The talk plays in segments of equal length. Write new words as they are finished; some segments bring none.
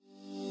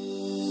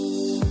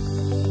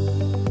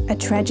A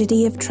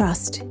Tragedy of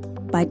Trust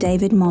by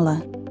David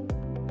Moller.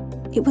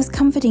 It was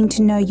comforting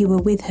to know you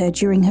were with her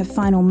during her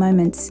final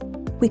moments.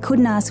 We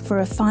couldn't ask for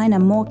a finer,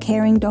 more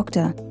caring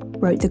doctor,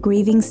 wrote the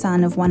grieving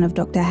son of one of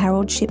Dr.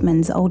 Harold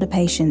Shipman's older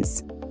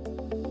patients.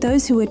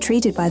 Those who were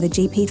treated by the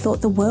GP thought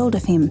the world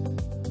of him.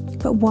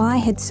 But why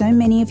had so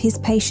many of his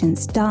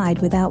patients died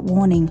without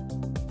warning?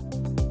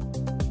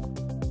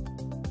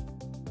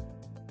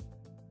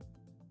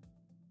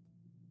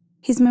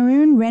 His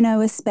maroon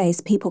Renault Espace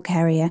people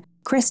carrier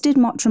crested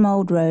Mottram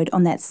Old Road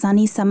on that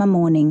sunny summer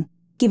morning,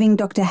 giving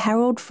Dr.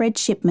 Harold Fred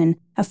Shipman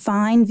a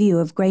fine view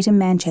of Greater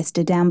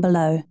Manchester down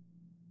below.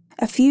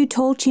 A few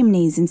tall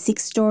chimneys and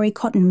 6-storey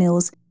cotton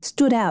mills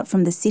stood out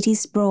from the city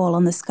sprawl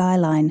on the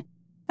skyline,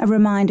 a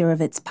reminder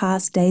of its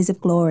past days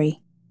of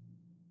glory.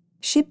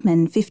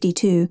 Shipman,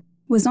 52,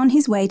 was on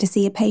his way to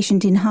see a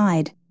patient in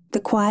Hyde,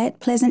 the quiet,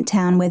 pleasant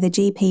town where the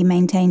GP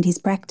maintained his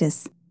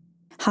practice.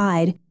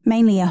 Hyde,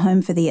 mainly a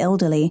home for the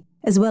elderly,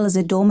 as well as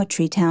a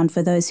dormitory town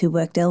for those who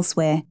worked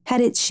elsewhere, had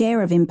its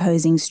share of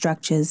imposing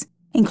structures,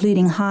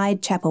 including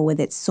Hyde Chapel with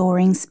its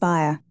soaring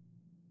spire.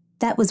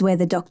 That was where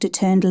the doctor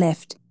turned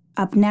left,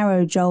 up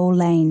narrow Joel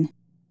Lane.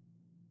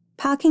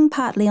 Parking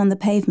partly on the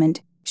pavement,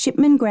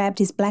 Shipman grabbed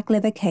his black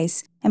leather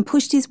case and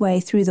pushed his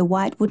way through the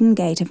white wooden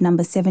gate of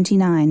number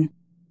 79.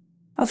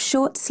 Of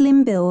short,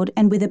 slim build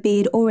and with a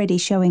beard already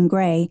showing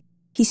grey,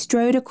 he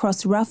strode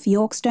across rough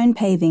Yorkstone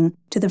paving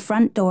to the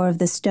front door of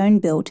the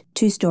stone-built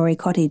 2-storey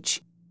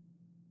cottage.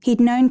 He'd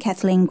known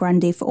Kathleen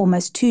Grundy for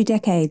almost 2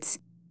 decades.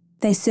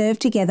 They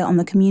served together on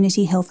the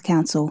Community Health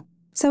Council,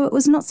 so it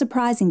was not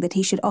surprising that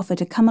he should offer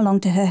to come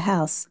along to her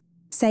house,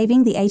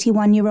 saving the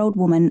 81-year-old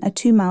woman a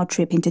 2-mile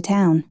trip into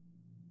town.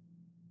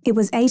 It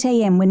was 8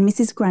 a.m. when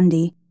Mrs.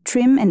 Grundy,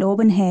 trim and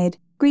auburn-haired,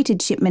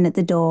 greeted Shipman at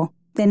the door,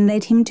 then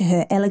led him to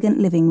her elegant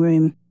living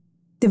room.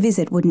 The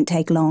visit wouldn't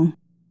take long.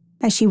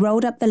 As she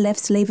rolled up the left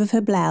sleeve of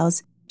her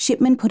blouse,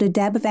 Shipman put a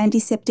dab of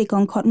antiseptic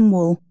on cotton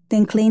wool,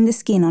 then cleaned the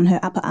skin on her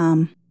upper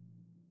arm.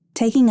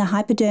 Taking a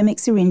hypodermic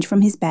syringe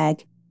from his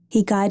bag,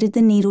 he guided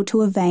the needle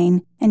to a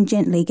vein and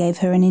gently gave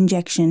her an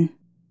injection.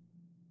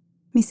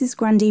 Mrs.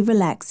 Grundy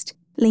relaxed,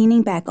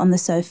 leaning back on the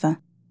sofa.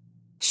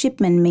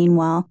 Shipman,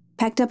 meanwhile,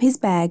 packed up his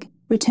bag,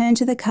 returned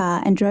to the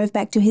car and drove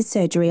back to his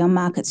surgery on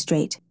Market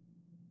Street.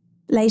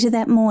 Later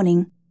that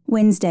morning,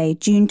 Wednesday,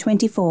 June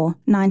 24,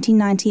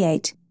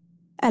 1998,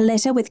 a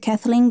letter with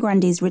Kathleen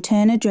Grundy's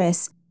return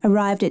address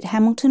arrived at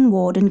Hamilton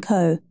Ward &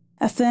 Co.,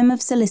 a firm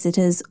of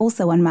solicitors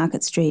also on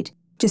Market Street,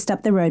 just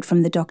up the road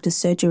from the doctor's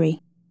surgery.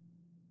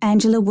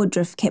 Angela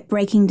Woodruff kept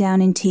breaking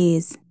down in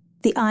tears.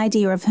 The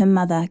idea of her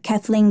mother,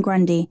 Kathleen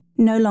Grundy,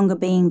 no longer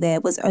being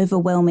there was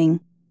overwhelming.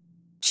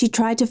 She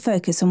tried to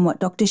focus on what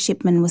Dr.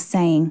 Shipman was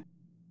saying.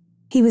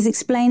 He was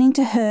explaining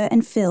to her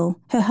and Phil,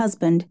 her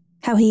husband,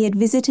 how he had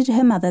visited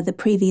her mother the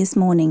previous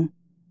morning.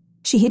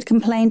 She had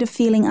complained of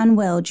feeling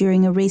unwell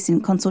during a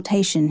recent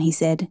consultation, he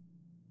said.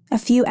 A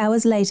few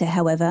hours later,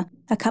 however,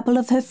 a couple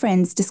of her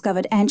friends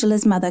discovered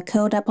Angela's mother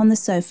curled up on the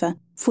sofa,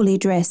 fully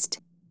dressed.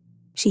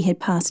 She had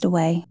passed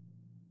away.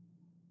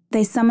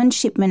 They summoned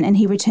Shipman and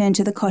he returned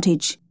to the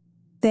cottage.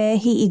 There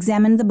he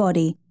examined the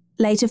body,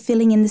 later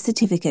filling in the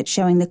certificate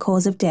showing the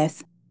cause of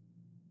death.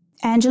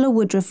 Angela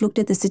Woodruff looked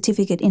at the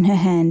certificate in her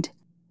hand.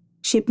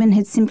 Shipman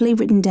had simply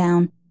written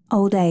down,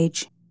 old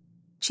age.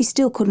 She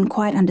still couldn't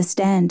quite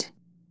understand.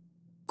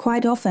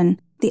 Quite often,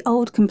 the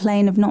old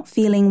complain of not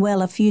feeling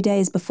well a few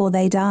days before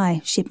they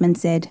die, Shipman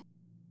said.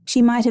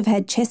 She might have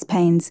had chest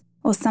pains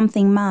or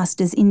something masked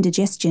as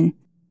indigestion.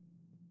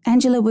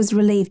 Angela was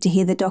relieved to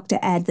hear the doctor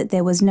add that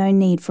there was no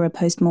need for a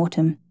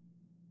post-mortem.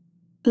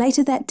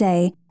 Later that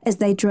day, as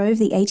they drove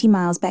the 80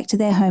 miles back to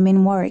their home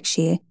in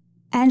Warwickshire,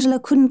 Angela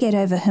couldn't get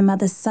over her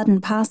mother's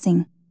sudden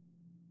passing.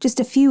 Just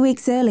a few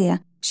weeks earlier,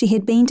 she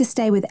had been to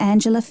stay with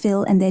Angela,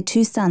 Phil and their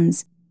 2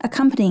 sons,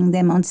 accompanying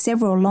them on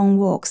several long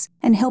walks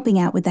and helping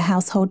out with the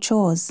household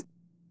chores.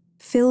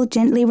 Phil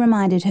gently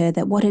reminded her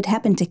that what had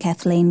happened to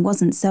Kathleen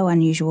wasn't so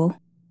unusual.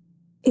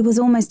 It was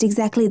almost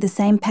exactly the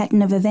same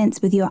pattern of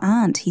events with your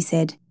aunt, he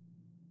said.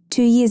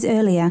 2 years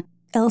earlier,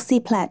 Elsie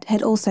Platt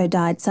had also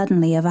died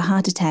suddenly of a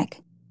heart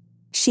attack.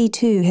 She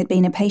too had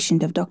been a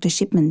patient of Dr.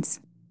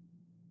 Shipman's.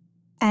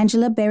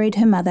 Angela buried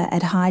her mother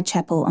at Hyde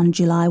Chapel on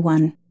July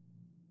 1.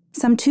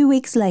 Some 2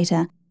 weeks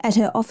later, at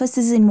her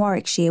offices in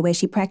Warwickshire where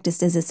she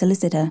practiced as a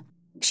solicitor,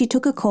 she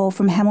took a call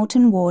from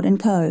Hamilton Ward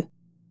 & Co.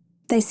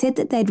 They said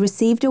that they'd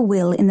received a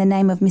will in the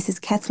name of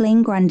Mrs.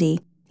 Kathleen Grundy,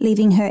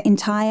 leaving her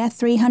entire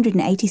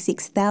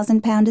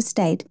 £386,000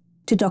 estate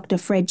to Dr.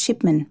 Fred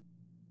Shipman.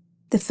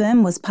 The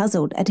firm was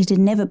puzzled as it had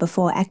never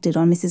before acted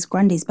on Mrs.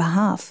 Grundy's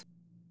behalf.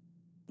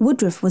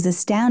 Woodruff was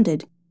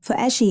astounded, for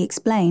as she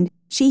explained,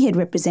 she had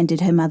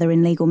represented her mother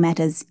in legal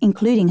matters,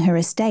 including her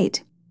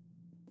estate.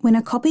 When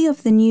a copy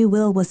of the new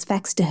will was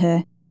faxed to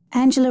her,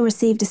 Angela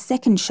received a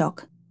second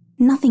shock.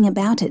 Nothing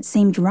about it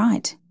seemed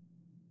right.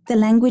 The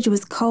language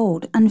was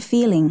cold,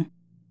 unfeeling,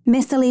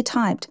 messily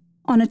typed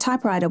on a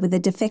typewriter with a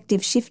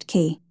defective shift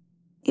key.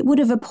 It would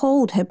have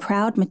appalled her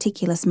proud,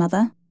 meticulous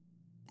mother.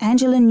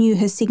 Angela knew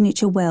her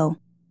signature well.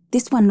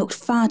 This one looked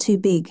far too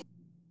big.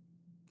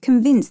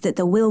 Convinced that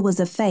the will was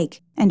a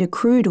fake, and a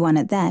crude one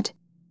at that,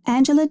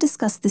 Angela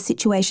discussed the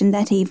situation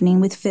that evening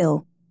with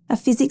Phil, a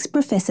physics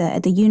professor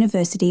at the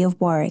University of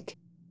Warwick.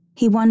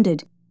 He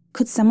wondered,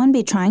 could someone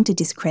be trying to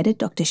discredit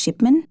Dr.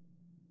 Shipman?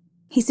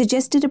 He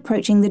suggested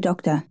approaching the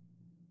doctor.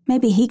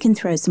 Maybe he can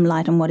throw some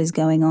light on what is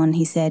going on,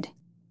 he said.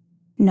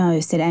 No,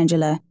 said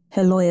Angela,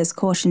 her lawyer's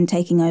caution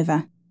taking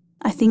over.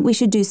 I think we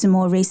should do some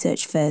more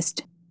research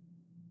first.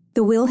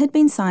 The will had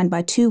been signed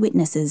by 2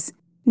 witnesses,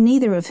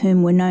 neither of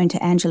whom were known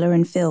to Angela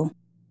and Phil.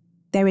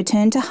 They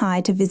returned to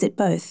Hyde to visit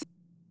both.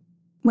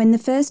 When the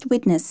first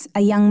witness,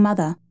 a young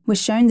mother,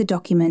 was shown the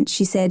document,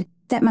 she said,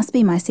 "That must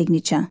be my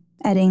signature,"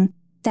 adding,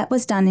 "That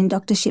was done in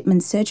Dr.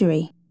 Shipman's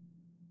surgery."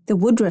 The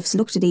Woodruffs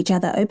looked at each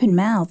other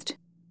open-mouthed.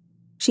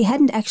 She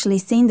hadn't actually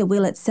seen the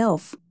will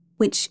itself,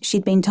 which,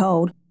 she'd been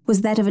told,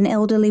 was that of an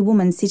elderly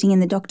woman sitting in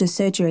the doctor's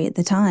surgery at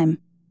the time.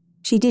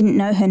 She didn't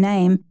know her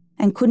name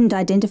and couldn't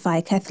identify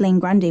Kathleen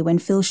Grundy when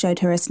Phil showed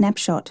her a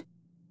snapshot.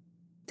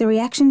 The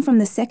reaction from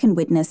the second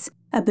witness,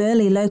 a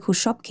burly local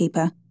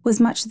shopkeeper, was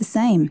much the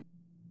same.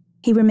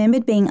 He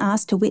remembered being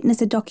asked to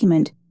witness a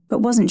document,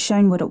 but wasn't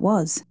shown what it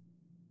was.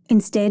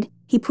 Instead,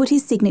 he put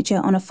his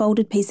signature on a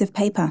folded piece of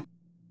paper.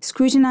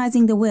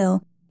 Scrutinising the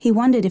will, he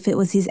wondered if it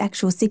was his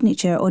actual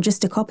signature or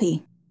just a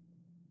copy.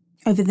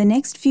 Over the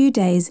next few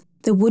days,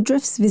 the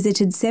Woodruffs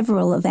visited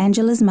several of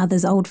Angela's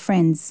mother's old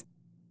friends.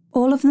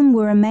 All of them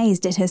were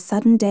amazed at her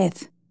sudden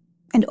death,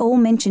 and all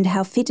mentioned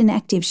how fit and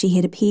active she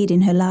had appeared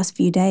in her last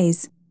few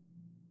days.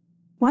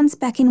 Once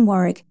back in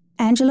Warwick,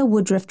 Angela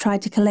Woodruff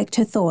tried to collect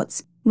her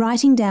thoughts,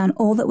 writing down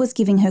all that was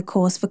giving her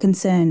cause for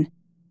concern.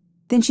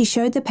 Then she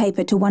showed the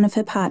paper to one of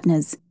her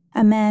partners,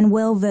 a man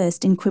well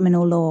versed in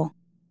criminal law.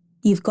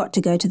 "You've got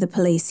to go to the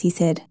police," he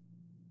said.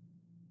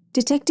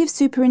 Detective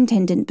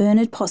Superintendent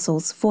Bernard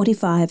Possils,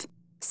 45,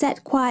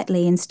 sat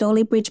quietly in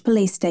Stawley Bridge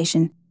Police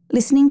Station,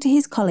 listening to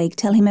his colleague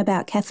tell him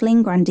about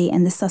Kathleen Grundy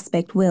and the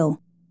suspect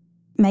Will.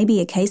 Maybe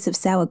a case of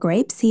sour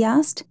grapes, he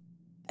asked?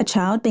 A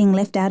child being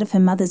left out of her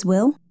mother's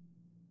will?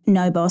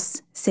 "No,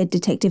 boss," said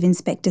Detective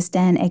Inspector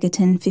Stan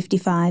Egerton,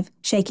 55,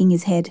 shaking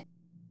his head.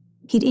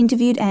 He'd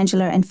interviewed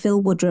Angela and Phil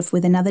Woodruff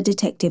with another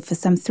detective for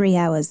some 3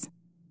 hours.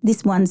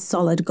 This one's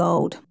solid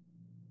gold.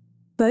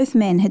 Both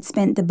men had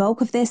spent the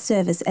bulk of their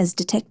service as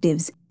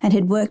detectives and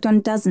had worked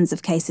on dozens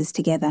of cases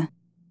together.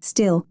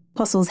 Still,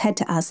 Possils had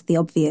to ask the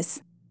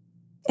obvious.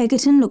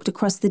 Egerton looked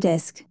across the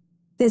desk.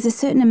 "There's a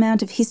certain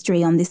amount of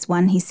history on this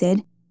one," he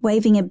said,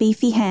 waving a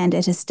beefy hand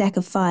at a stack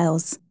of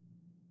files.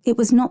 It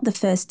was not the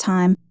first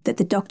time that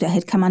the doctor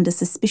had come under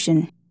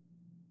suspicion.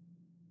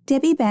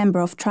 Debbie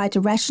Bambroff tried to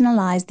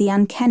rationalise the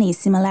uncanny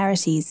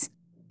similarities.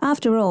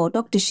 After all,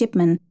 Dr.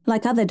 Shipman,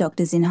 like other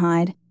doctors in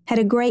Hyde, had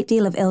a great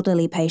deal of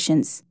elderly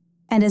patients,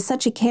 and as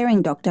such a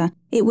caring doctor,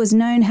 it was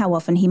known how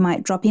often he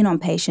might drop in on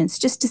patients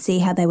just to see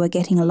how they were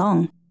getting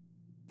along.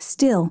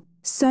 Still,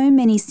 so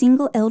many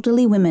single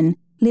elderly women,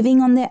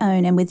 living on their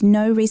own and with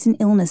no recent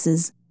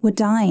illnesses, were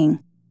dying,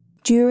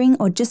 during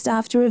or just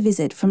after a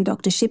visit from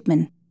Dr.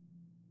 Shipman.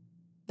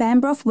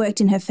 Bambroff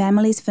worked in her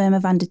family's firm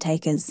of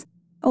undertakers.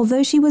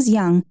 Although she was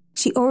young,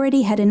 she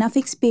already had enough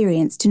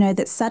experience to know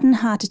that sudden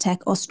heart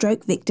attack or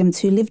stroke victims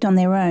who lived on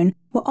their own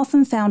were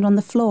often found on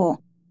the floor,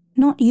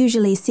 not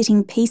usually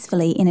sitting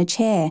peacefully in a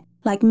chair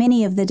like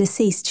many of the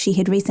deceased she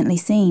had recently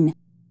seen.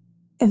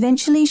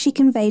 Eventually, she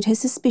conveyed her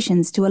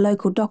suspicions to a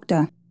local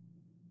doctor.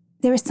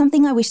 "There is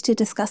something I wish to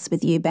discuss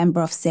with you,"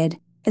 Bambroff said,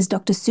 as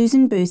Dr.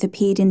 Susan Booth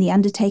appeared in the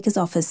undertaker's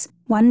office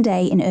one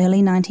day in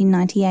early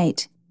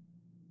 1998.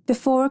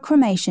 Before a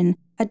cremation,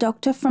 a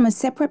doctor from a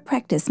separate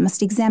practice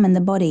must examine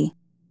the body.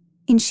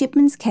 In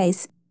Shipman's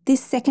case, this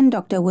second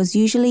doctor was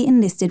usually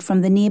enlisted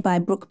from the nearby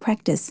Brook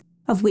practice,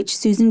 of which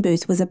Susan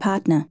Booth was a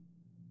partner.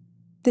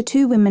 The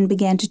 2 women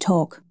began to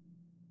talk.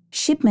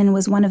 Shipman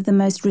was one of the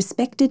most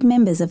respected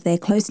members of their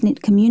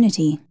close-knit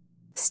community.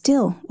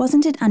 Still,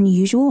 wasn't it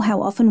unusual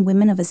how often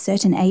women of a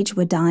certain age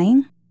were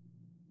dying?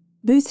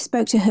 Booth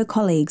spoke to her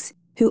colleagues,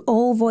 who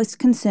all voiced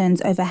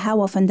concerns over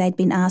how often they'd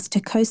been asked to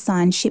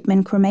co-sign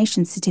Shipman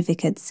cremation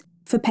certificates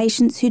for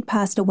patients who'd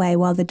passed away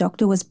while the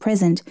doctor was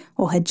present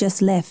or had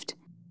just left.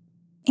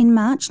 In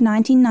March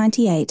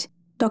 1998,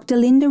 Dr.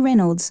 Linda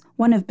Reynolds,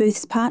 one of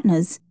Booth's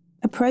partners,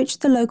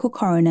 approached the local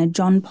coroner,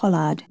 John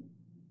Pollard.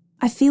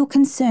 "I feel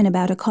concern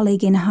about a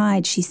colleague in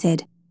Hyde," she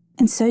said,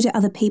 "and so do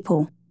other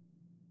people."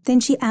 Then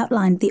she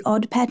outlined the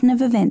odd pattern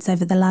of events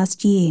over the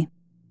last year.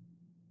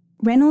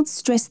 Reynolds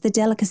stressed the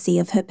delicacy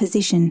of her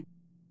position.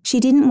 She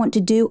didn't want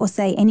to do or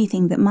say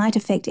anything that might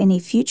affect any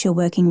future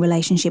working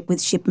relationship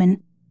with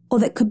Shipman, or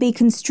that could be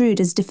construed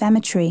as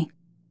defamatory.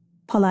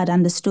 Pollard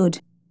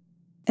understood.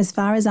 "As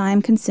far as I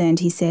am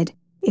concerned," he said,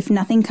 "if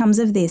nothing comes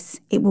of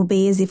this, it will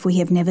be as if we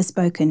have never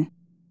spoken."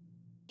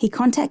 He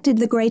contacted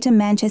the Greater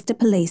Manchester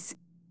Police,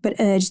 but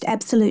urged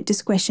absolute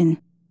discretion.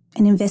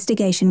 An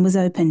investigation was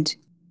opened.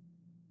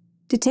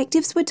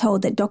 Detectives were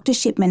told that Dr.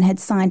 Shipman had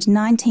signed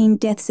 19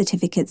 death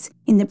certificates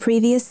in the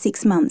previous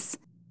 6 months.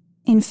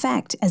 In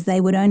fact, as they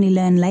would only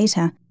learn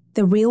later,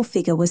 the real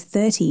figure was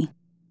 30.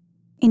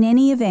 In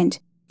any event,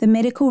 the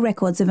medical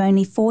records of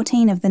only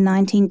 14 of the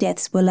 19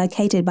 deaths were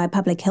located by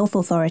public health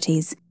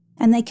authorities,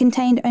 and they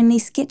contained only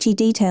sketchy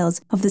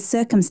details of the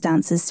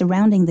circumstances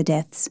surrounding the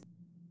deaths.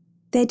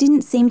 There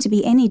didn't seem to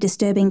be any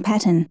disturbing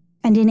pattern,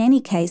 and in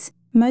any case,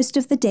 most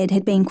of the dead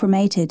had been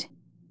cremated.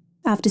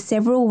 After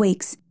several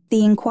weeks,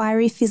 the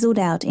inquiry fizzled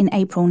out in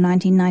April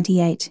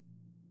 1998.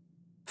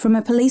 From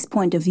a police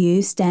point of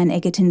view, Stan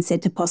Egerton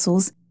said to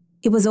Postles,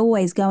 it was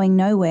always going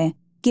nowhere,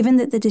 given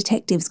that the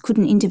detectives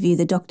couldn't interview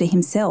the doctor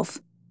himself,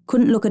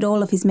 couldn't look at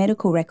all of his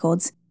medical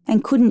records,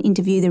 and couldn't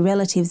interview the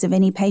relatives of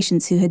any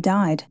patients who had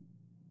died.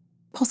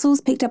 Postles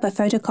picked up a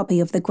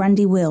photocopy of the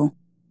Grundy will,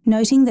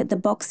 noting that the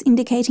box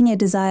indicating a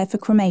desire for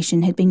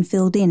cremation had been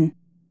filled in.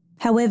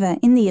 However,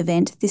 in the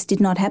event, this did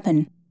not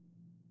happen.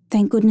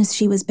 Thank goodness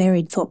she was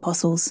buried, thought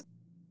Postles.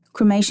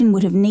 Cremation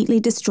would have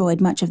neatly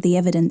destroyed much of the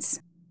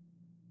evidence.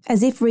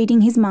 As if reading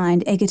his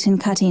mind, Egerton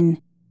cut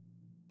in.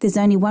 There's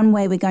only one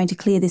way we're going to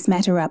clear this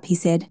matter up, he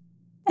said,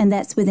 and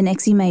that's with an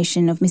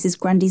exhumation of Mrs.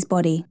 Grundy's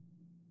body.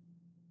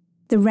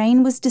 The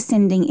rain was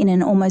descending in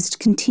an almost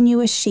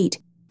continuous sheet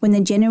when the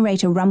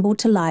generator rumbled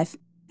to life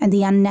and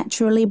the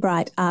unnaturally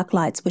bright arc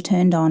lights were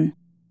turned on.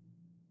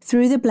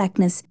 Through the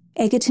blackness,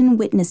 Egerton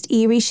witnessed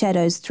eerie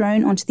shadows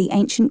thrown onto the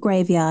ancient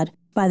graveyard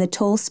by the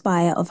tall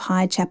spire of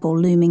High Chapel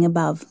looming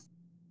above.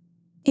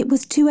 It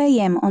was 2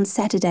 a.m. on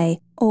Saturday,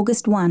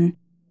 August 1,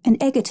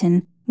 and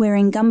Egerton,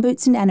 wearing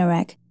gumboots and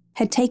anorak,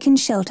 had taken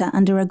shelter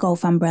under a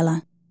golf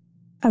umbrella.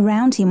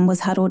 Around him was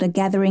huddled a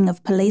gathering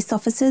of police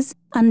officers,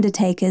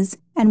 undertakers,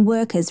 and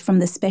workers from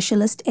the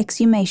Specialist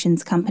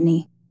Exhumations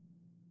Company.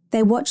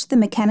 They watched the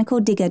mechanical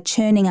digger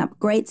churning up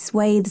great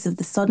swathes of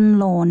the sodden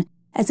lawn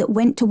as it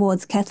went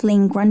towards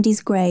Kathleen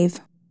Grundy's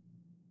grave.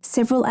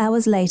 Several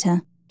hours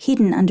later,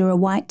 hidden under a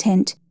white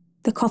tent,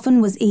 the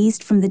coffin was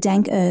eased from the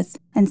dank earth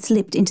and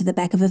slipped into the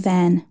back of a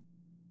van.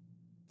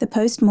 The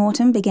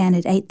post-mortem began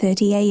at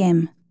 8:30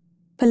 a.m.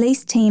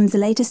 Police teams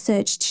later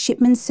searched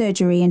Shipman's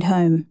surgery and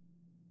home.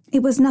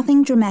 It was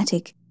nothing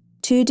dramatic.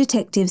 2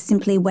 detectives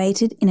simply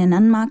waited in an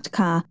unmarked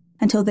car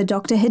until the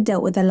doctor had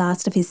dealt with the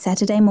last of his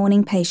Saturday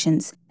morning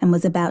patients and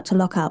was about to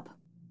lock up.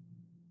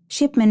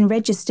 Shipman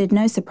registered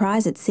no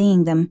surprise at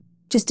seeing them,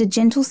 just a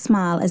gentle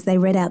smile as they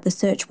read out the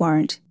search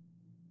warrant.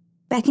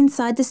 Back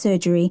inside the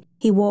surgery,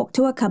 he walked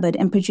to a cupboard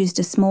and produced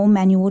a small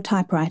manual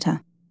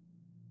typewriter.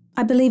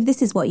 I believe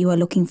this is what you are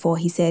looking for,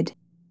 he said.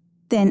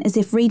 Then, as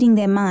if reading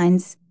their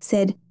minds,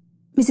 said,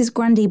 Mrs.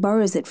 Grundy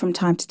borrows it from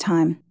time to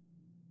time.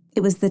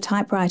 It was the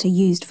typewriter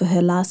used for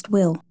her last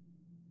will.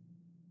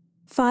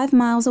 5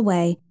 miles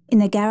away, in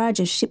the garage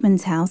of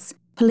Shipman's house,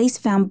 police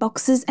found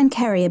boxes and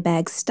carrier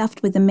bags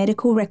stuffed with the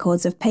medical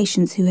records of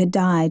patients who had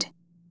died.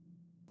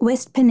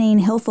 West Pennine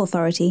Health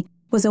Authority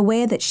was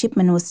aware that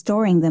Shipman was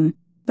storing them,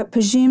 but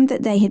presumed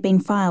that they had been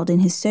filed in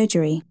his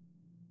surgery.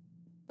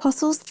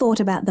 Postles thought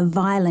about the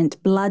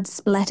violent,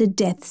 blood-splattered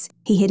deaths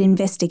he had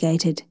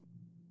investigated.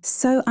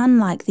 So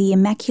unlike the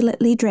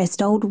immaculately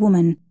dressed old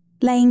woman,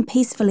 laying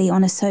peacefully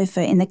on a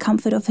sofa in the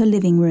comfort of her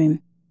living room.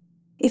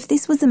 If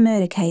this was a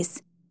murder case,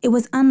 it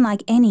was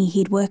unlike any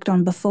he'd worked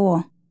on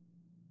before.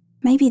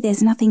 Maybe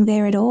there's nothing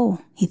there at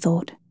all, he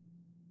thought.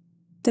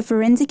 The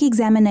forensic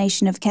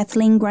examination of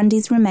Kathleen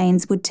Grundy's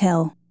remains would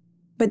tell,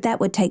 but that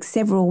would take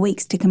several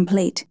weeks to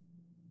complete.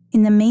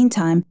 In the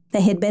meantime,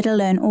 they had better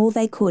learn all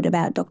they could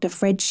about Dr.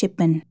 Fred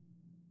Shipman.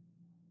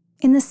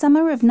 In the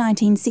summer of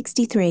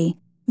 1963,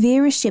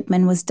 Vera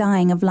Shipman was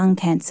dying of lung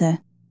cancer.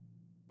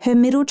 Her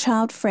middle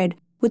child, Fred,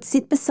 would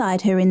sit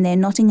beside her in their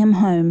Nottingham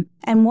home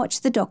and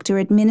watch the doctor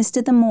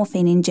administer the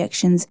morphine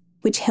injections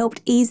which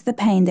helped ease the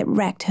pain that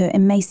racked her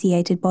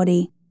emaciated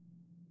body.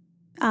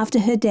 After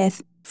her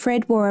death,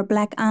 Fred wore a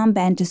black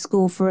armband to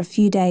school for a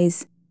few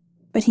days,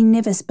 but he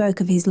never spoke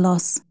of his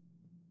loss.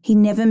 He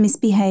never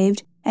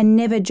misbehaved and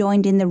never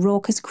joined in the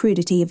raucous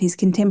crudity of his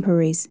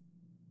contemporaries.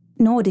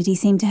 Nor did he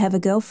seem to have a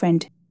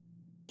girlfriend.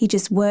 He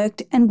just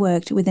worked and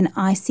worked with an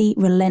icy,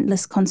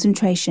 relentless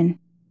concentration.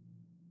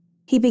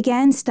 He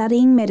began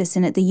studying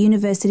medicine at the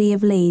University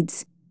of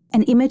Leeds,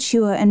 an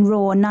immature and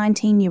raw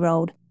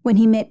 19-year-old, when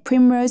he met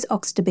Primrose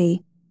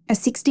Oxtoby, a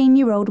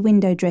 16-year-old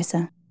window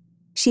dresser.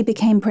 She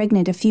became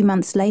pregnant a few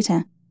months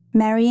later,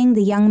 marrying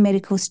the young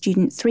medical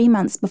student 3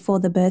 months before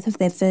the birth of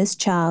their first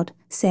child,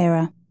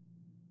 Sarah.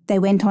 They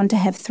went on to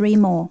have 3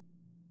 more.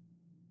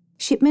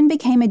 Shipman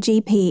became a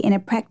GP in a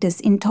practice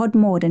in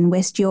Todmorden,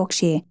 West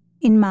Yorkshire,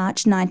 in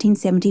March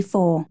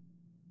 1974.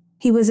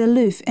 He was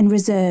aloof and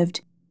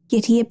reserved,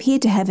 yet he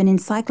appeared to have an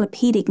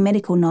encyclopedic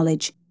medical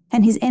knowledge,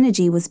 and his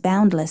energy was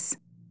boundless.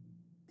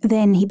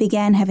 Then he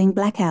began having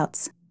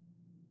blackouts.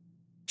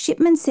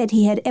 Shipman said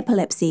he had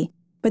epilepsy,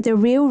 but the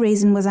real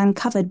reason was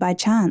uncovered by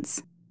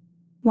chance.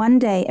 One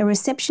day, a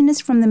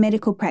receptionist from the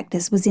medical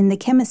practice was in the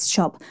chemist's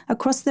shop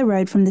across the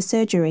road from the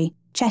surgery,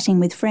 chatting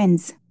with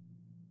friends.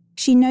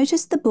 She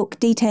noticed the book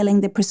detailing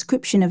the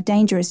prescription of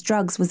dangerous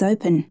drugs was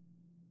open.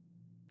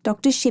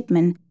 Dr.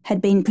 Shipman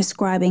had been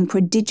prescribing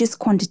prodigious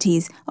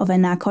quantities of a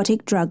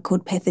narcotic drug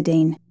called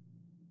pethidine.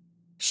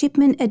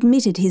 Shipman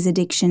admitted his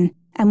addiction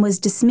and was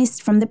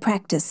dismissed from the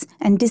practice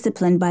and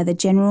disciplined by the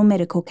General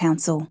Medical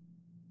Council.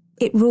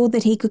 It ruled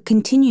that he could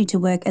continue to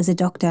work as a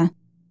doctor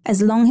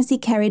as long as he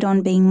carried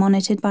on being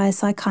monitored by a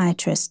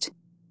psychiatrist.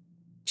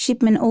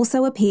 Shipman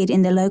also appeared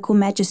in the local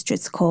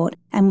magistrate's court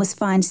and was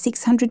fined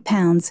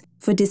 £600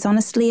 for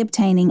dishonestly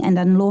obtaining and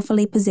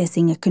unlawfully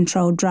possessing a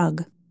controlled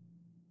drug.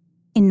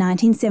 In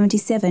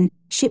 1977,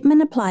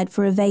 Shipman applied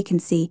for a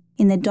vacancy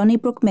in the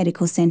Donnybrook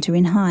Medical Centre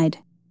in Hyde.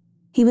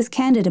 He was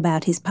candid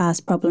about his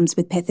past problems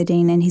with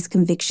pethidine and his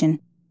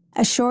conviction,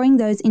 assuring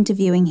those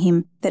interviewing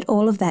him that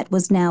all of that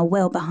was now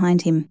well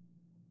behind him.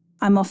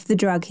 "I'm off the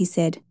drug," he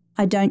said.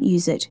 "I don't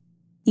use it.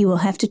 You will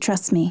have to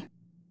trust me."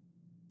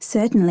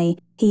 Certainly,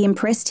 he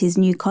impressed his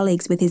new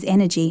colleagues with his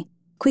energy,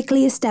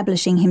 quickly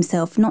establishing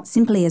himself not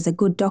simply as a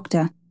good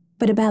doctor,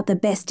 but about the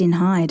best in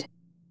Hyde.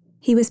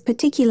 He was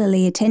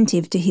particularly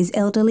attentive to his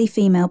elderly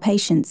female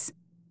patients.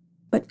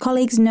 But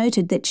colleagues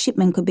noted that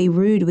Shipman could be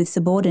rude with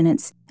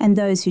subordinates and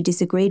those who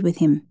disagreed with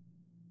him.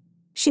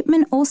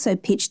 Shipman also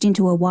pitched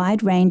into a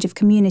wide range of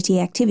community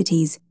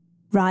activities,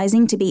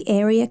 rising to be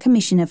Area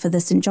Commissioner for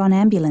the St John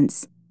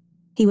Ambulance.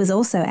 He was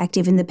also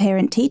active in the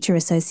Parent-Teacher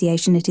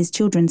Association at his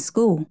children's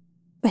school.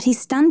 But he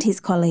stunned his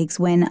colleagues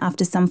when,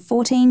 after some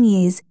 14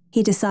 years,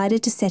 he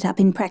decided to set up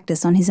in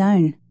practice on his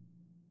own.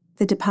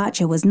 The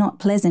departure was not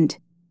pleasant.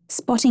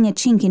 Spotting a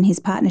chink in his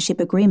partnership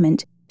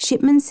agreement,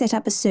 Shipman set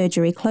up a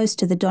surgery close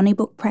to the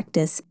Donnybrook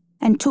practice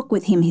and took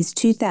with him his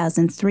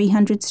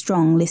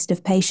 2,300-strong list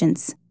of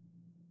patients.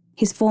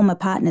 His former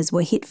partners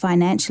were hit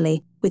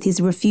financially with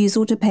his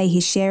refusal to pay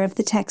his share of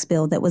the tax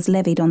bill that was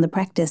levied on the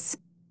practice.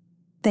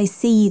 They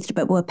seethed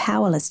but were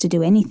powerless to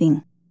do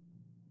anything.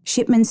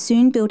 Shipman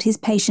soon built his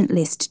patient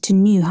list to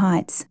new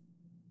heights.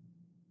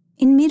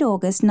 In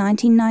mid-August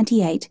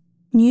 1998,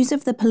 news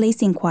of the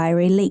police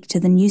inquiry leaked to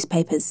the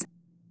newspapers.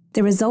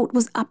 The result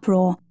was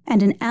uproar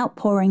and an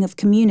outpouring of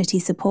community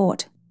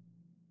support.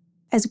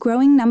 As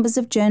growing numbers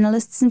of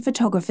journalists and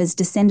photographers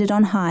descended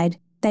on Hyde,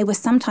 they were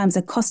sometimes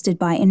accosted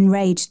by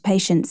enraged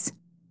patients.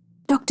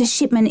 "Dr.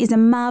 Shipman is a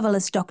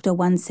marvellous doctor,"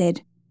 one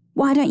said.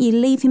 "Why don't you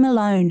leave him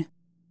alone?"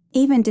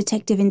 Even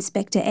Detective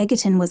Inspector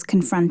Egerton was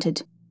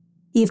confronted.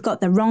 "You've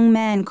got the wrong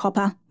man,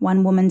 copper,"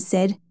 one woman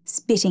said,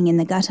 spitting in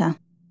the gutter.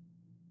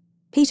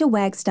 Peter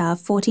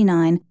Wagstaff,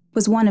 49,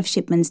 was one of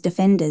Shipman's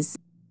defenders.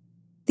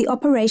 The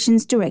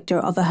operations director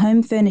of a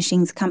home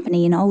furnishings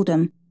company in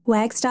Oldham,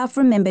 Wagstaff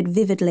remembered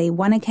vividly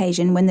one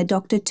occasion when the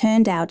doctor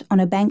turned out on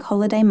a bank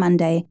holiday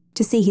Monday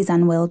to see his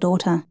unwell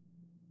daughter.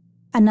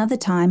 Another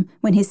time,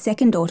 when his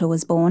second daughter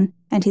was born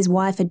and his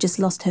wife had just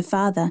lost her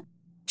father,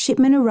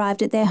 Shipman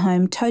arrived at their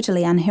home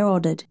totally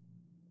unheralded.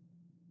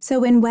 So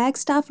when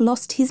Wagstaff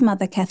lost his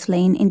mother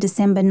Kathleen in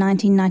December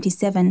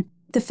 1997,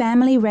 the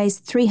family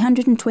raised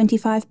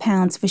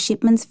 £325 for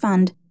Shipman's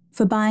fund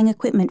for buying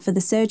equipment for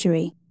the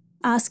surgery,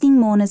 asking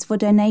mourners for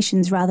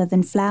donations rather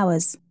than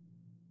flowers.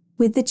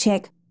 With the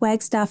cheque,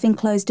 Wagstaff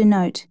enclosed a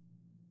note.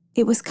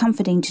 "It was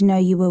comforting to know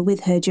you were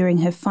with her during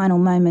her final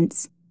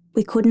moments.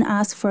 We couldn't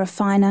ask for a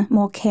finer,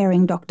 more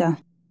caring doctor."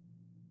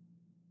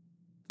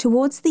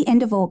 Towards the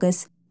end of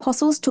August,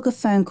 Postles took a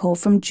phone call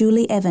from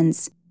Julie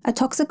Evans, a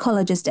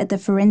toxicologist at the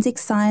Forensic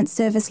Science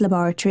Service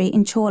Laboratory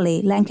in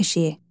Chorley,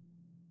 Lancashire.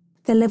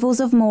 "The levels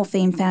of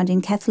morphine found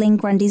in Kathleen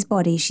Grundy's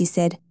body," she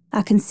said,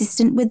 "are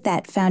consistent with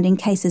that found in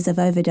cases of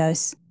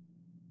overdose."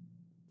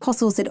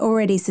 Postles had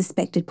already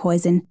suspected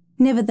poison,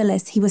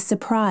 nevertheless he was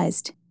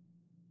surprised.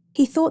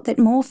 He thought that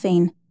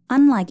morphine,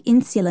 unlike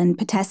insulin,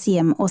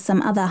 potassium or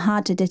some other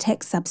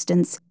hard-to-detect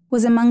substance,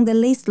 was among the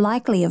least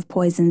likely of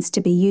poisons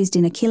to be used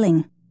in a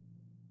killing.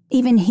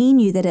 Even he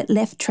knew that it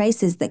left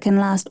traces that can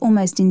last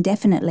almost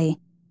indefinitely,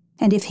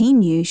 and if he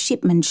knew,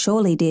 Shipman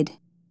surely did.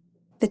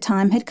 The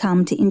time had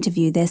come to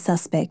interview their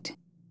suspect.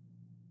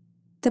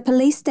 The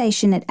police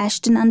station at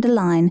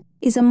Ashton-under-Lyne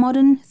is a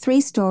modern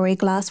 3-storey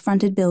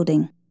glass-fronted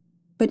building,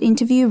 but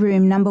interview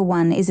room number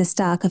 1 is a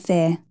stark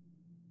affair.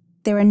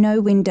 There are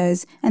no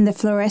windows and the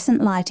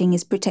fluorescent lighting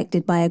is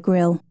protected by a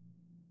grille.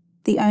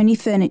 The only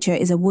furniture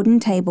is a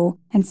wooden table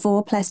and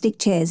 4 plastic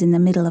chairs in the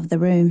middle of the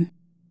room.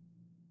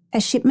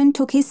 As Shipman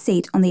took his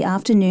seat on the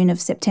afternoon of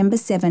September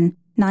 7,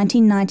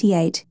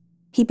 1998,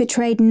 he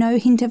betrayed no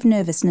hint of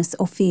nervousness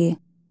or fear.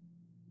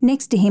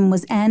 Next to him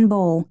was Anne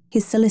Ball,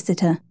 his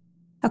solicitor.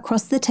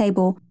 Across the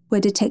table were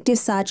Detective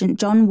Sergeant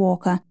John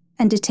Walker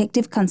and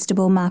Detective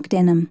Constable Mark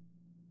Denham.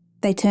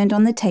 They turned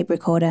on the tape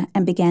recorder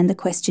and began the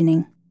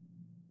questioning.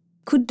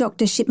 Could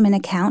Dr. Shipman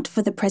account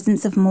for the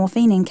presence of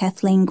morphine in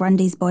Kathleen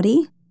Grundy's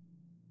body?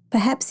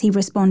 Perhaps, he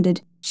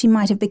responded, she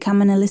might have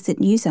become an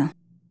illicit user.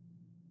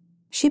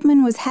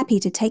 Shipman was happy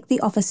to take the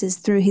officers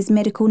through his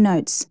medical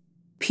notes.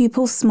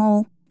 Pupil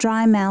small,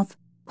 dry mouth,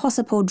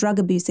 possible drug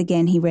abuse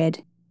again, he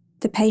read.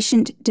 The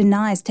patient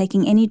denies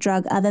taking any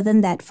drug other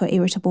than that for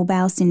irritable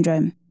bowel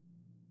syndrome.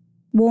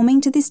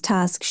 Warming to this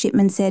task,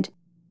 Shipman said,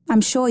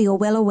 I'm sure you're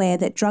well aware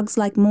that drugs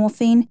like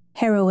morphine,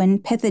 heroin,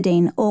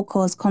 pethidine all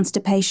cause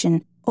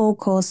constipation, all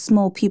cause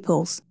small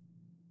pupils.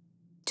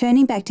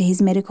 Turning back to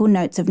his medical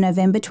notes of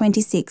November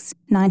 26,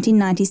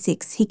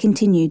 1996, he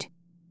continued,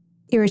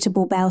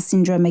 Irritable bowel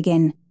syndrome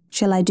again.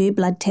 Shall I do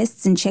blood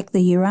tests and check the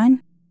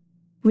urine?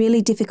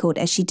 really difficult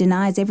as she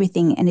denies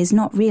everything and is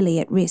not really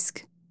at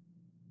risk.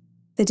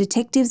 The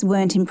detectives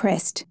weren't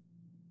impressed.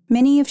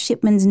 Many of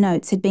Shipman's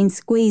notes had been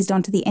squeezed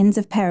onto the ends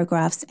of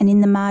paragraphs and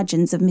in the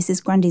margins of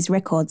Mrs. Grundy's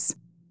records.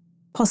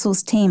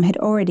 Postle's team had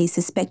already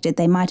suspected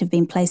they might have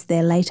been placed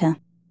there later.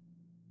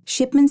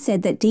 Shipman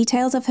said that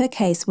details of her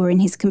case were in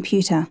his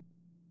computer.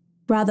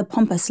 Rather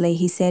pompously,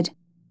 he said,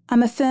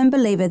 "I'm a firm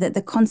believer that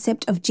the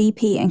concept of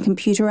GP and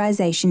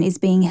computerisation is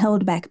being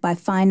held back by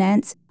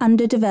finance,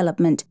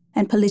 underdevelopment,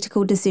 and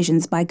political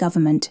decisions by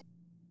government.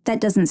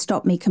 That doesn't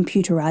stop me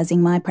computerising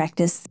my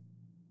practice."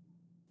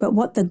 But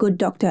what the good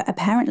doctor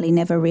apparently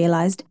never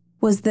realised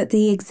was that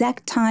the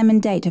exact time and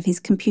date of his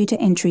computer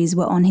entries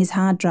were on his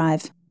hard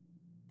drive.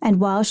 And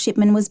while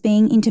Shipman was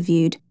being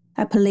interviewed,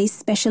 a police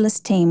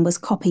specialist team was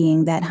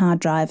copying that hard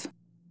drive.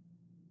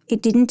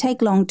 It didn't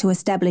take long to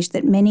establish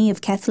that many of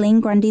Kathleen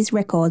Grundy's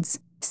records,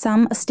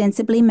 some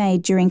ostensibly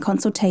made during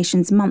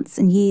consultations months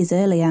and years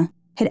earlier,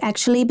 had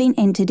actually been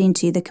entered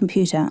into the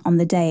computer on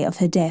the day of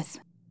her death.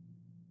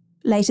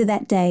 Later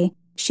that day,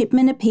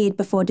 Shipman appeared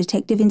before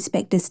Detective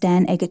Inspector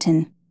Stan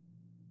Egerton.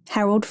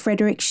 "Harold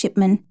Frederick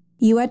Shipman,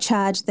 you are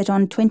charged that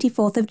on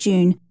 24th of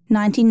June,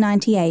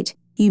 1998,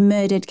 you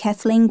murdered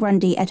Kathleen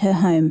Grundy at her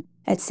home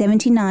at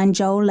 79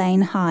 Joel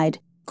Lane, Hyde,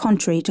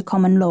 contrary to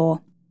common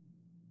law."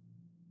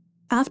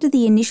 After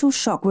the initial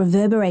shock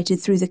reverberated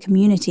through the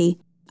community,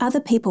 other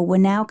people were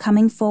now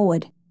coming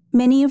forward,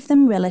 many of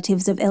them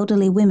relatives of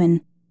elderly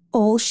women,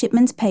 all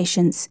Shipman's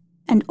patients,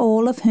 and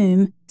all of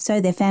whom, so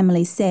their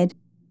families said,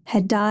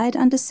 had died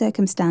under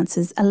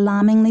circumstances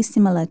alarmingly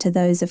similar to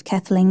those of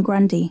Kathleen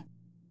Grundy.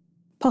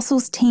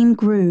 Postle's team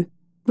grew,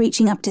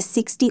 reaching up to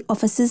 60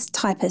 officers,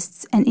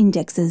 typists, and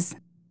indexers.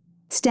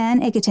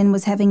 Stan Egerton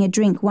was having a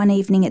drink one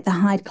evening at the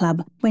Hyde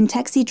Club when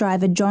taxi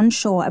driver John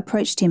Shaw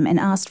approached him and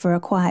asked for a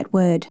quiet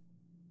word.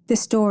 The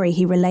story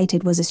he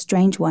related was a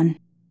strange one.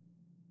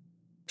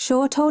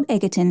 Shaw told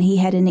Egerton he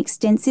had an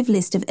extensive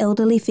list of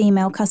elderly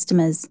female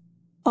customers,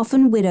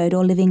 often widowed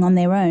or living on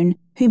their own,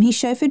 whom he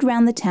chauffeured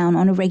round the town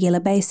on a regular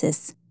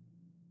basis.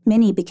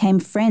 Many became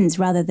friends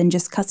rather than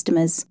just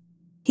customers.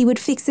 He would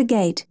fix a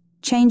gate,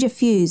 change a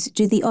fuse,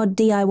 do the odd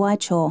DIY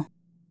chore.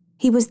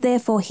 He was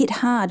therefore hit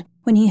hard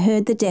when he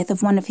heard the death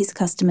of one of his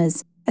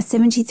customers, a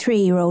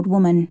 73-year-old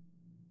woman.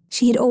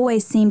 She had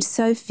always seemed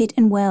so fit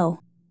and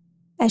well.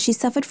 As she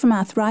suffered from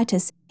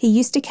arthritis, he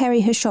used to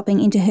carry her shopping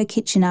into her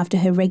kitchen after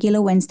her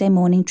regular Wednesday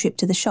morning trip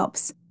to the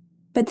shops.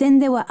 But then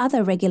there were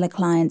other regular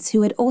clients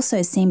who had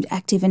also seemed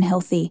active and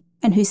healthy,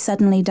 and who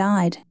suddenly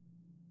died.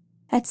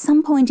 At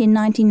some point in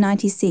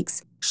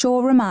 1996,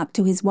 Shaw remarked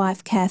to his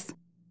wife, Kath,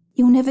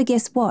 "You'll never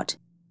guess what,"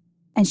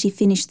 and she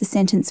finished the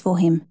sentence for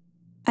him.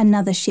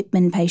 Another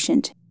Shipman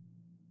patient.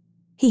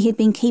 He had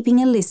been keeping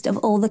a list of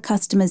all the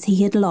customers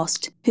he had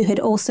lost who had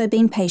also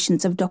been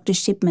patients of Dr.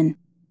 Shipman,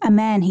 a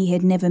man he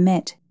had never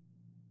met.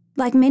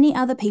 Like many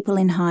other people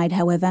in Hyde,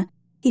 however,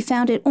 he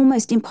found it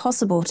almost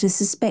impossible to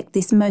suspect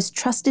this most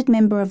trusted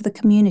member of the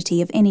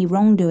community of any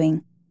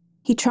wrongdoing.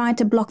 He tried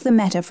to block the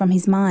matter from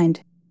his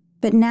mind.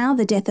 But now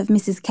the death of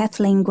Mrs.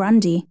 Kathleen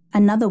Grundy,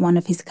 another one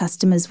of his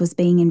customers, was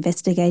being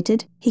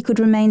investigated. He could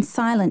remain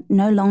silent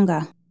no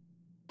longer.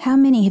 "How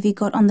many have you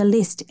got on the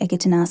list?"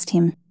 Egerton asked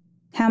him.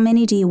 "How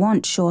many do you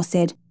want?" Shaw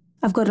said.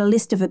 "I've got a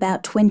list of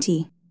about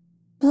 20.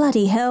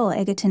 "Bloody hell,"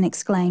 Egerton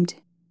exclaimed.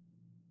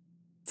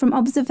 From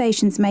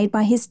observations made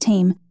by his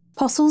team,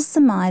 Postles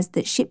surmised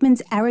that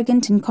Shipman's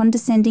arrogant and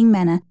condescending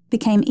manner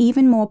became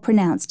even more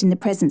pronounced in the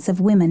presence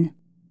of women.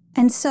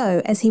 And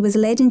so, as he was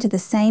led into the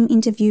same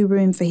interview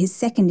room for his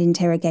second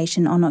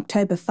interrogation on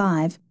October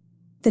 5,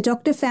 the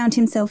doctor found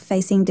himself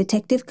facing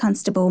Detective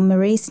Constable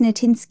Marie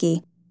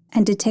Snetinsky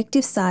and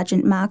Detective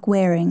Sergeant Mark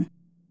Waring.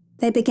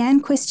 They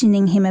began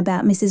questioning him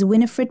about Mrs.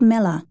 Winifred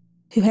Meller,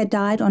 who had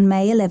died on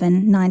May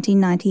 11,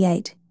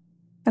 1998.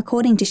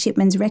 According to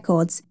Shipman's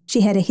records,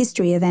 she had a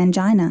history of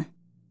angina.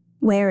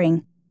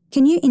 Waring: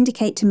 "Can you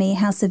indicate to me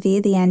how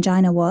severe the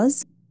angina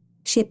was?"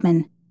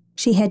 Shipman: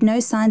 "She had no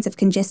signs of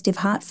congestive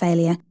heart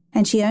failure,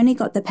 and she only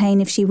got the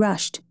pain if she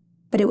rushed,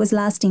 but it was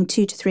lasting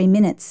 2 to 3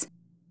 minutes.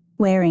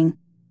 Waring: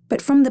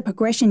 "But from the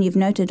progression you've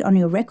noted on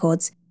your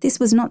records, this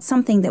was not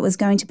something that was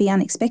going to be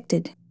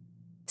unexpected."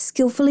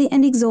 Skillfully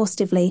and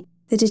exhaustively,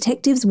 the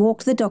detectives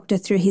walked the doctor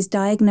through his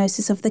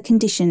diagnosis of the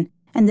condition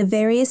and the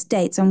various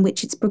dates on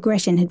which its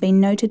progression had been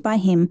noted by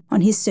him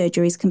on his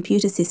surgery's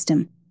computer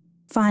system.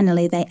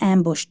 Finally, they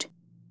ambushed.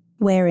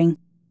 Waring: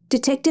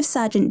 "Detective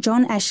Sergeant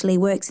John Ashley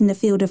works in the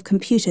field of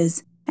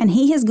computers, and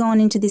he has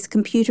gone into this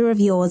computer of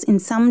yours in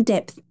some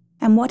depth,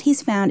 and what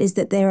he's found is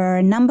that there are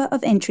a number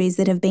of entries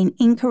that have been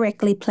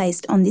incorrectly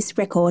placed on this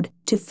record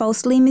to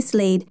falsely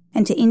mislead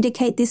and to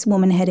indicate this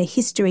woman had a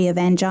history of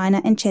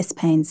angina and chest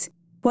pains.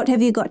 What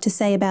have you got to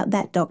say about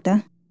that,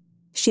 Doctor?"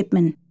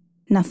 Shipman: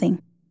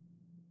 "Nothing."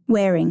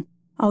 Waring: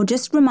 "I'll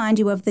just remind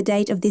you of the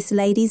date of this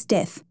lady's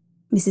death,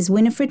 Mrs.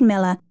 Winifred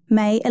Meller,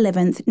 May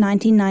 11th,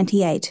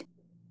 1998.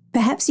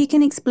 Perhaps you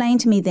can explain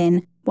to me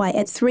then why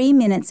at 3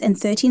 minutes and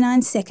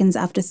 39 seconds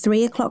after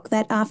 3 o'clock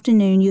that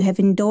afternoon you have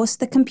endorsed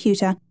the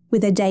computer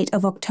with a date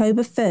of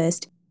October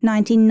 1st,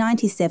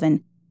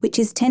 1997, which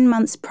is 10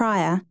 months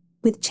prior,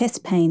 with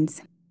chest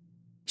pains.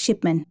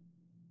 Shipman: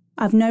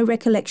 I've no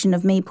recollection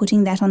of me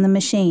putting that on the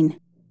machine.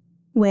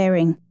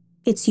 Waring: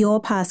 It's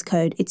your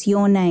passcode, it's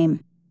your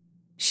name.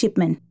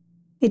 Shipman: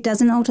 It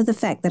doesn't alter the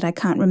fact that I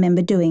can't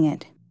remember doing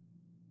it.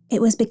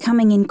 It was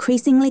becoming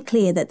increasingly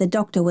clear that the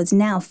doctor was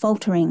now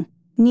faltering,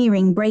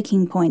 nearing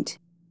breaking point.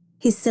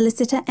 His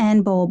solicitor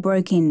Anne Ball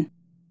broke in.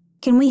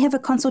 Can we have a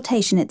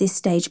consultation at this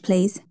stage,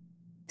 please?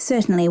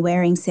 Certainly,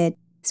 Waring said,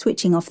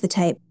 switching off the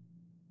tape.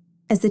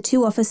 As the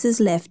two officers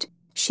left,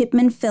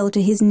 Shipman fell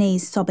to his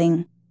knees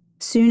sobbing.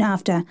 Soon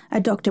after, a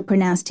doctor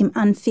pronounced him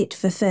unfit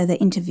for further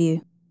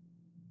interview.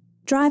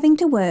 Driving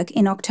to work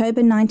in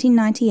October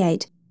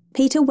 1998,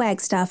 Peter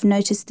Wagstaff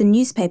noticed the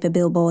newspaper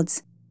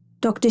billboards.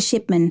 Dr.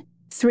 Shipman,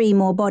 3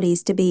 more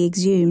bodies to be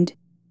exhumed.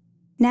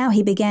 Now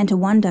he began to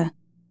wonder,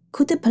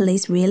 could the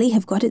police really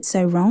have got it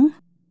so wrong?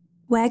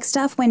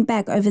 Wagstaff went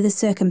back over the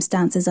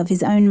circumstances of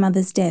his own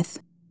mother's death.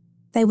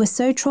 They were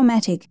so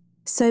traumatic,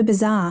 so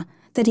bizarre,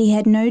 that he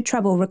had no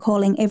trouble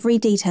recalling every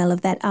detail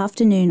of that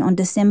afternoon on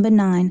December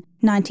 9,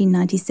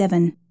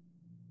 1997.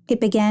 It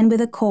began with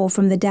a call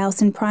from the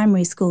Dowson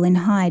Primary School in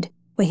Hyde,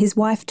 where his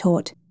wife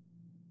taught.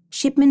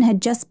 Shipman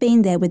had just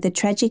been there with the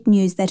tragic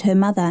news that her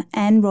mother,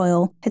 Anne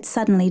Royal, had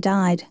suddenly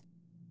died.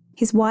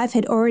 His wife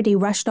had already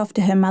rushed off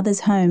to her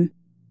mother's home.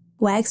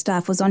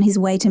 Wagstaff was on his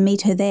way to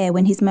meet her there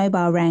when his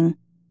mobile rang.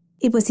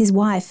 It was his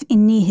wife,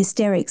 in near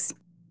hysterics.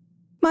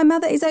 "My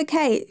mother is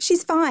okay,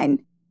 she's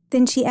fine."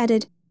 Then she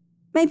added,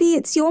 "Maybe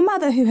it's your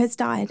mother who has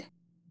died."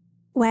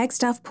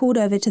 Wagstaff pulled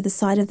over to the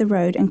side of the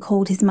road and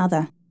called his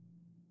mother.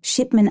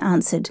 Shipman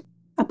answered,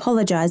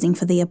 apologising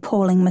for the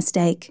appalling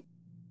mistake.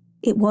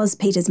 It was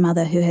Peter's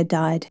mother who had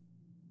died.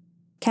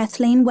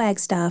 Kathleen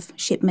Wagstaff,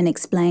 Shipman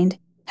explained,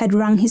 had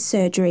rung his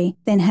surgery,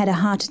 then had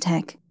a heart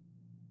attack.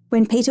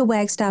 When Peter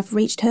Wagstaff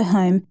reached her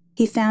home,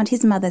 he found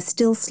his mother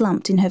still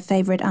slumped in her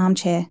favourite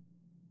armchair.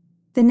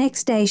 The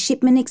next day,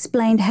 Shipman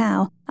explained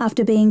how,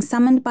 after being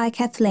summoned by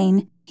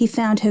Kathleen, he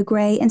found her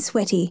grey and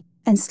sweaty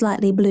and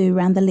slightly blue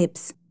round the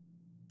lips.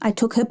 "I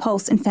took her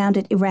pulse and found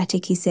it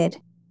erratic," he said.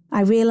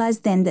 "I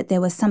realised then that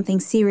there was something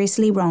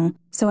seriously wrong,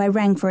 so I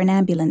rang for an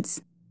ambulance.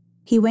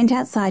 He went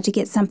outside to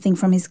get something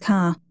from his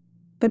car,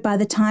 but by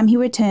the time he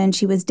returned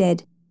she was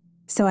dead,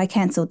 so I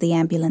cancelled the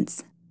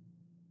ambulance."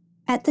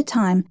 At the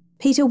time,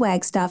 Peter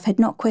Wagstaff had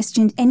not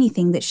questioned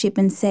anything that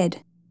Shipman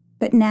said,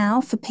 but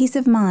now, for peace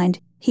of mind,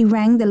 he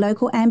rang the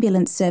local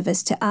ambulance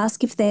service to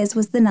ask if theirs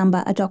was the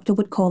number a doctor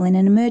would call in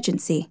an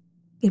emergency.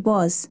 It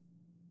was.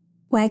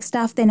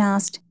 Wagstaff then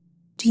asked,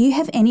 "Do you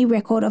have any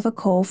record of a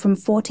call from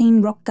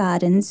 14 Rock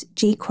Gardens,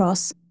 G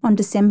Cross, on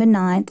December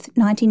 9th,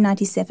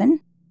 1997?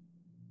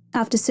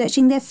 After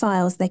searching their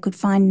files, they could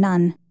find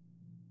none.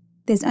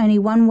 "There's only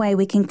one way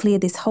we can clear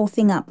this whole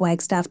thing up,"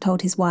 Wagstaff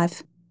told his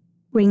wife.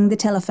 "Ring the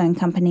telephone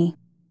company."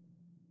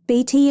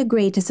 BT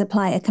agreed to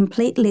supply a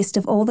complete list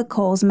of all the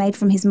calls made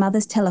from his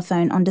mother's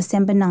telephone on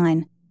December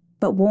 9,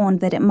 but warned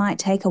that it might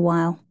take a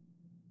while.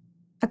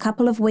 A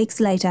couple of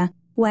weeks later,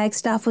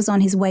 Wagstaff was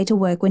on his way to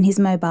work when his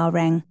mobile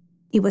rang.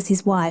 It was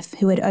his wife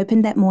who had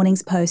opened that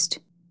morning's post.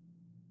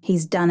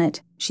 "He's done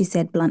it," she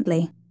said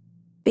bluntly.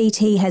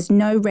 "BT has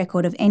no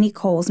record of any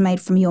calls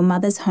made from your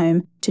mother's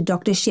home to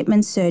Dr.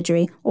 Shipman's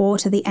surgery or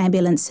to the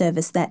ambulance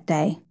service that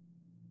day."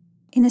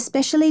 In a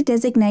specially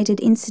designated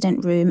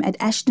incident room at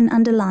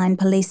Ashton-under-Lyne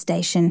Police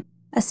Station,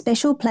 a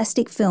special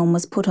plastic film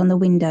was put on the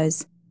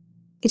windows.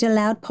 It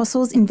allowed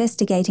Postle's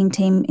investigating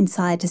team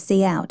inside to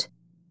see out,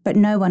 but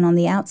no one on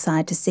the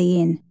outside to see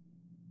in.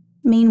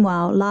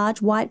 Meanwhile, large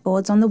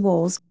whiteboards on the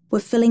walls were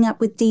filling up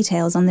with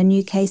details on the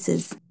new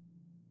cases.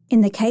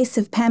 In the case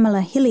of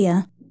Pamela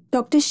Hillier,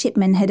 Dr.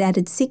 Shipman had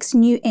added 6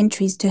 new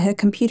entries to her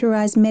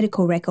computerised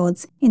medical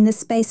records in the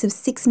space of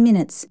 6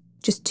 minutes,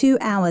 just 2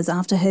 hours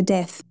after her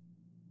death.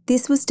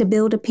 This was to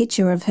build a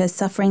picture of her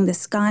suffering the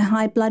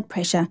sky-high blood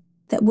pressure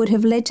that would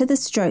have led to the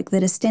stroke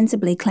that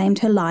ostensibly claimed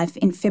her life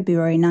in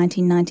February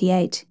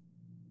 1998.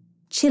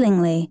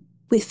 Chillingly,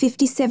 with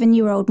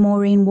 57-year-old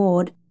Maureen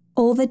Ward,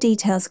 all the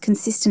details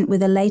consistent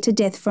with a later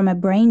death from a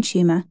brain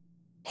tumour,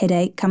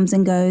 headache comes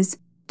and goes,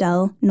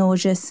 dull,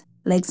 nauseous,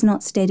 legs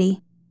not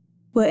steady,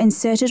 were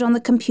inserted on the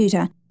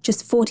computer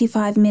just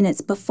 45 minutes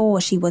before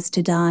she was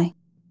to die.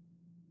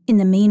 In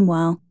the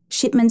meanwhile,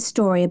 Shipman's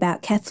story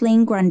about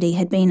Kathleen Grundy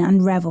had been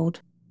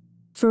unravelled.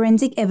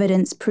 Forensic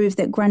evidence proved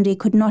that Grundy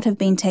could not have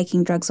been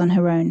taking drugs on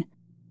her own.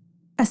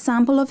 A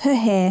sample of her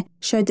hair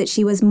showed that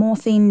she was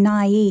morphine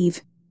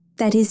naive,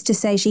 that is to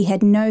say she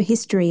had no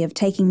history of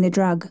taking the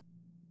drug.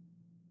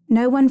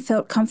 No one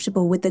felt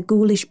comfortable with the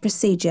ghoulish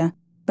procedure,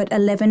 but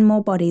 11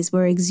 more bodies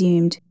were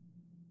exhumed.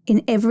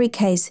 In every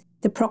case,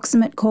 the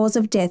proximate cause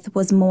of death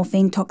was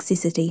morphine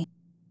toxicity.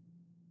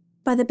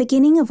 By the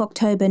beginning of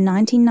October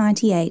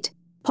 1998,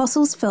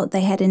 Postles felt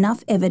they had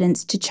enough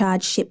evidence to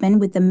charge Shipman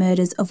with the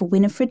murders of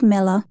Winifred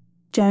Meller,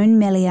 Joan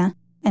Mellier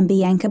and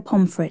Bianca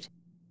Pomfret,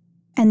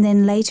 and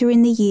then later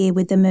in the year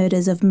with the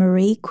murders of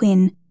Marie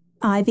Quinn,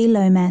 Ivy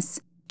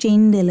Lomas,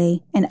 Jean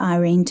Lilly and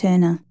Irene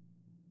Turner.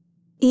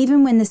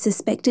 Even when the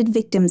suspected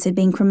victims had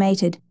been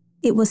cremated,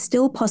 it was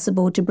still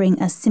possible to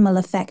bring a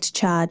similar fact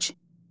charge.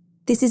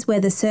 This is where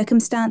the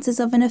circumstances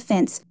of an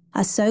offence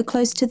are so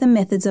close to the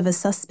methods of a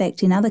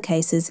suspect in other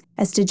cases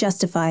as to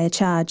justify a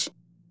charge.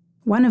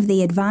 One of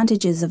the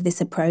advantages of this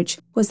approach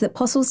was that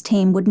Postle's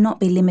team would not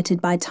be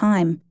limited by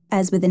time,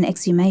 as with an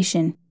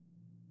exhumation.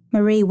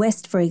 Marie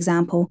West, for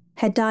example,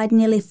 had died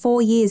nearly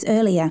 4 years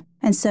earlier,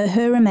 and so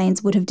her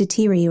remains would have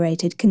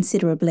deteriorated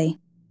considerably.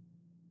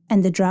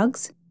 And the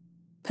drugs?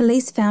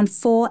 Police found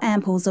 4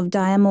 ampoules of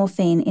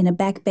diamorphine in a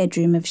back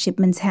bedroom of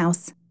Shipman's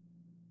house.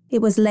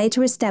 It was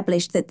later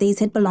established that these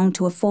had belonged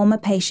to a former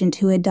patient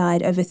who had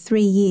died over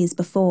 3 years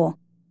before.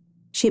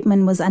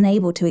 Shipman was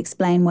unable to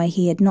explain why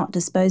he had not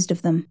disposed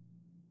of them.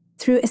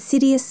 Through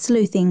assiduous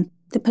sleuthing,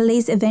 the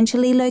police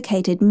eventually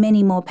located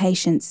many more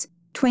patients,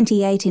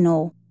 28 in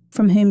all,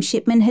 from whom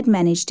Shipman had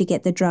managed to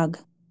get the drug.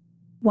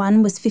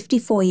 One was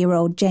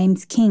 54-year-old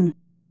James King.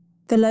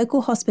 The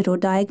local hospital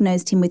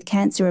diagnosed him with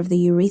cancer of the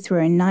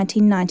urethra in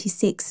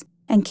 1996,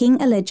 and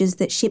King alleges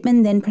that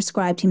Shipman then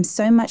prescribed him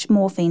so much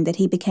morphine that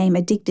he became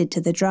addicted to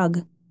the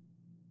drug.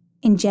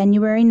 In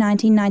January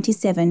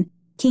 1997,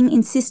 King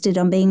insisted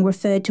on being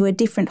referred to a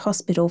different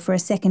hospital for a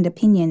second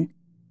opinion.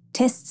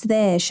 Tests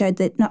there showed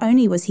that not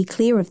only was he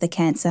clear of the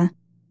cancer,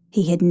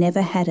 he had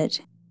never had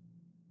it.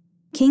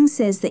 King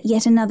says that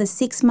yet another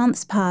 6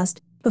 months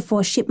passed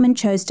before Shipman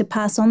chose to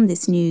pass on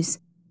this news,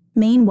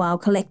 meanwhile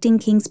collecting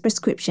King's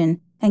prescription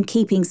and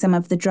keeping some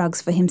of the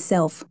drugs for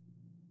himself.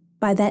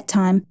 By that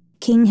time,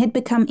 King had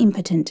become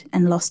impotent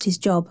and lost his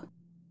job.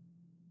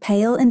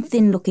 Pale and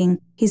thin-looking,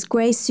 his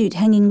grey suit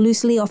hanging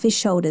loosely off his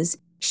shoulders,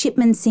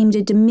 Shipman seemed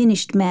a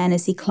diminished man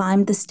as he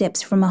climbed the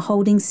steps from a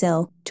holding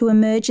cell to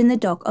emerge in the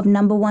dock of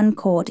No. 1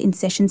 Court in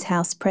Sessions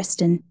House,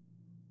 Preston.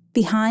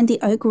 Behind the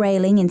oak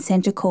railing in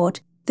Centre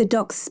Court, the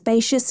dock's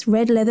spacious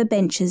red leather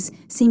benches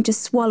seemed to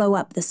swallow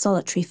up the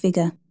solitary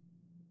figure.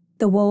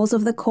 The walls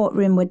of the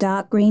courtroom were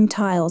dark green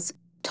tiles,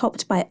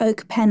 topped by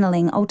oak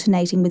panelling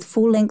alternating with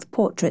full-length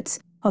portraits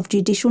of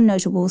judicial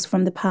notables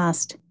from the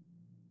past.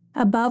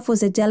 Above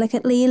was a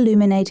delicately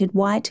illuminated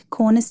white,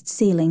 corniced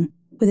ceiling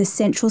with a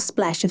central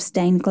splash of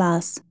stained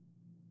glass.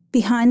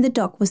 Behind the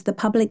dock was the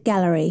public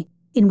gallery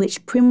in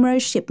which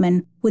Primrose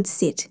Shipman would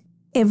sit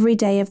every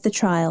day of the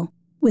trial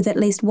with at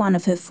least one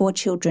of her 4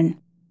 children.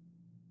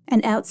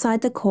 And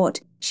outside the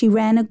court she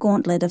ran a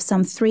gauntlet of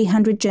some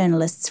 300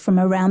 journalists from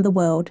around the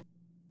world,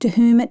 to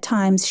whom at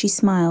times she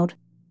smiled,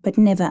 but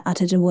never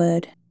uttered a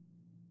word.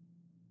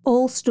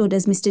 All stood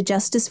as Mr.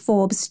 Justice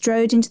Forbes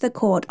strode into the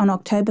court on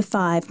October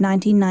 5,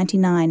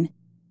 1999.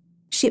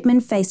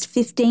 Shipman faced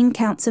 15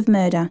 counts of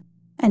murder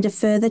and a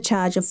further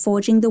charge of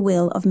forging the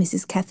will of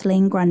Mrs.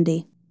 Kathleen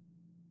Grundy.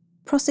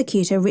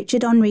 Prosecutor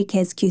Richard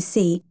Enriquez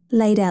QC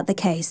laid out the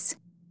case.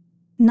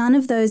 None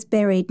of those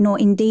buried nor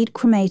indeed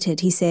cremated,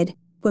 he said,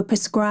 were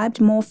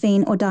prescribed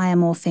morphine or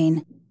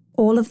diamorphine.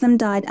 All of them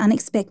died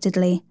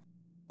unexpectedly.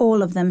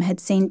 All of them had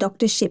seen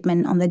Dr.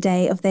 Shipman on the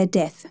day of their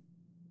death.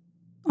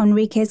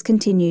 Enriquez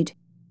continued,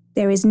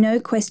 "There is no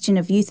question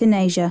of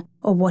euthanasia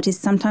or what is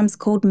sometimes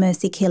called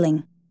mercy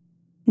killing.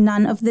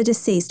 None of the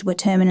deceased were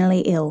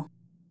terminally ill.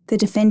 The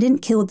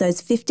defendant killed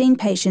those 15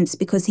 patients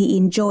because he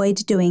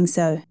enjoyed doing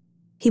so.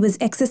 He was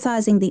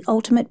exercising the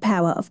ultimate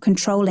power of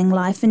controlling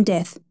life and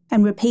death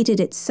and repeated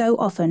it so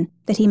often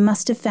that he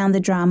must have found the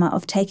drama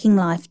of taking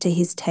life to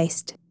his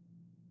taste."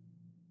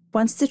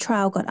 Once the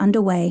trial got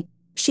underway,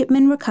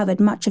 Shipman recovered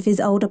much of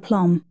his old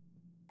aplomb.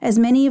 As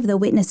many of the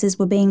witnesses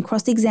were being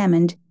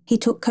cross-examined, he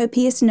took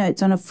copious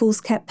notes on a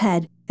foolscap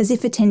pad as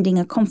if attending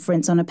a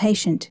conference on a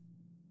patient.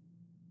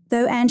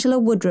 Though Angela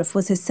Woodruff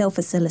was herself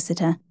a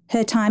solicitor,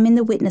 her time in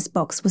the witness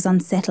box was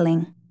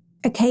unsettling.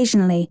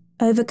 Occasionally,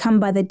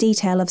 overcome by the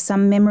detail of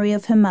some memory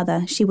of her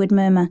mother, she would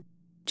murmur,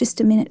 "Just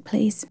a minute,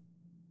 please."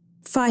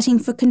 Fighting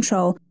for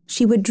control,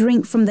 she would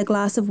drink from the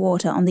glass of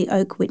water on the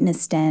oak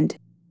witness stand.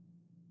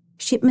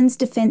 Shipman's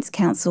defence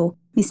counsel,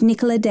 Miss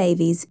Nicola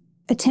Davies,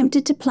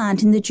 attempted to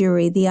plant in the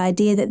jury the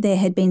idea that there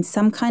had been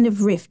some kind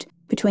of rift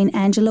between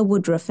Angela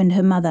Woodruff and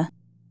her mother.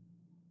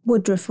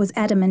 Woodruff was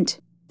adamant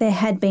there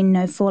had been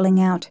no falling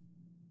out.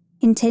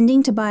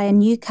 Intending to buy a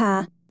new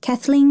car,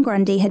 Kathleen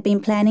Grundy had been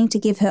planning to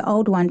give her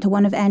old one to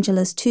one of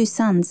Angela's 2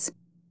 sons.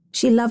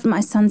 "She loved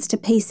my sons to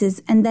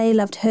pieces, and they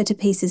loved her to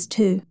pieces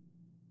too."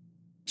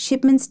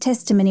 Shipman's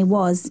testimony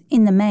was,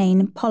 in the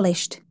main,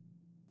 polished.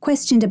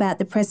 Questioned about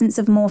the presence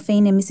of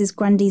morphine in Mrs.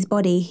 Grundy's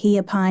body, he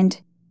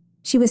opined,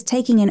 "She was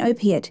taking an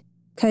opiate,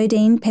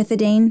 codeine,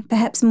 pethidine,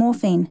 perhaps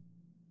morphine."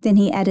 Then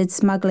he added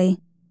smugly,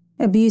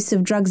 "Abuse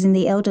of drugs in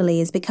the elderly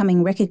is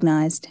becoming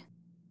recognised."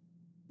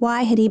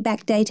 Why had he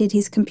backdated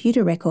his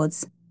computer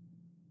records?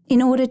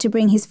 In order to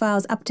bring his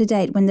files up to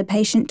date when the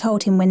patient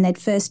told him when they'd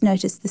first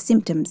noticed the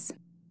symptoms.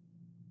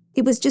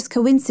 It was just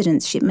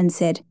coincidence, Shipman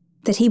said,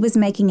 that he was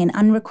making an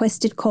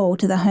unrequested call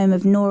to the home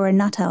of Nora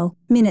Nuttall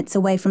minutes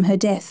away from her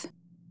death.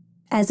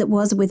 As it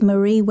was with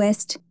Marie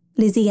West,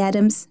 Lizzie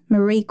Adams,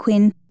 Marie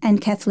Quinn,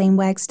 and Kathleen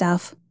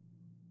Wagstaff.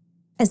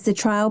 As the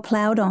trial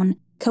ploughed on,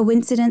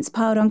 coincidence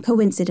piled on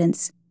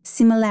coincidence,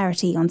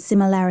 similarity on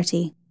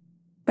similarity.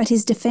 But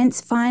his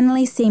defence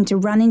finally seemed to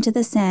run into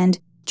the sand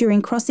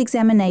during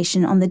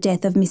cross-examination on the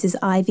death of Mrs.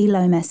 Ivy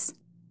Lomas.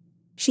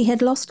 She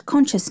had lost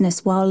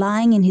consciousness while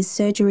lying in his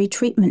surgery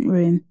treatment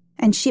room,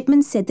 and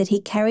Shipman said that he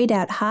carried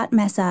out heart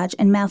massage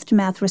and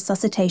mouth-to-mouth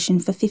resuscitation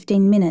for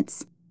 15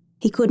 minutes.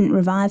 He couldn't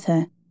revive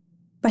her.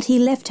 But he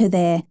left her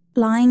there,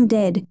 lying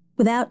dead,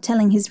 without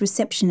telling his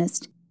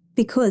receptionist,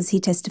 because, he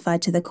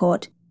testified to the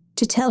court,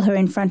 to tell her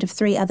in front of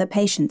 3 other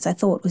patients I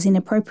thought was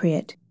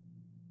inappropriate.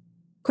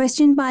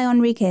 Questioned by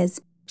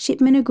Enriquez,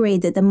 Shipman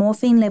agreed that the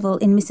morphine level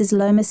in Mrs.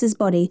 Lomas's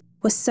body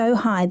was so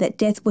high that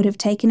death would have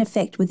taken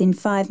effect within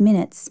 5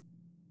 minutes.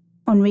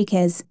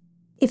 Enriquez: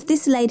 if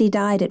this lady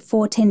died at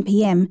 4:10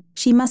 p.m,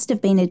 she must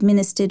have been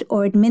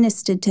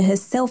administered to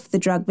herself the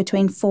drug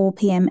between 4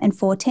 p.m. and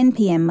 4:10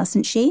 p.m,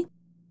 mustn't she?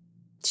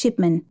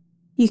 Shipman: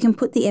 you can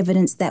put the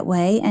evidence that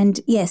way, and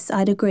yes,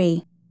 I'd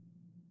agree.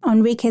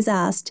 Enriquez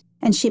asked,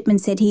 and Shipman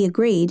said he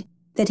agreed,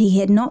 that he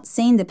had not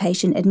seen the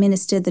patient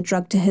administer the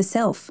drug to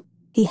herself.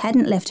 He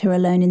hadn't left her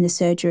alone in the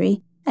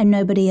surgery, and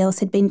nobody else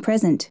had been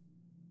present.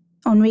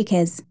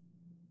 Enriquez: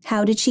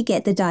 how did she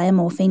get the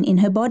diamorphine in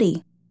her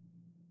body?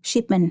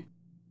 Shipman: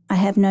 I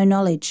have no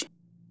knowledge.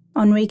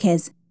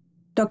 Enriquez: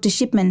 Dr.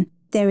 Shipman,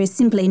 there is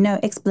simply no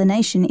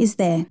explanation, is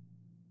there?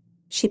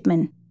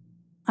 Shipman: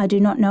 I do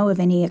not know of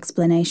any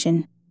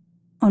explanation.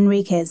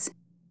 Enriquez: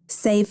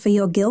 save for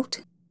your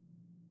guilt?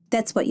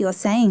 That's what you're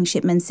saying,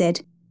 Shipman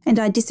said, and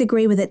I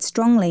disagree with it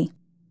strongly.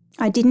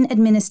 I didn't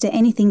administer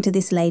anything to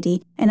this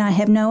lady, and I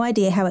have no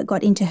idea how it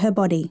got into her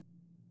body.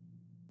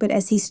 But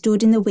as he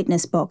stood in the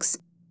witness box,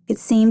 it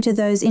seemed to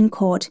those in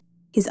court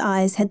his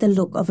eyes had the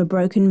look of a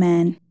broken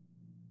man.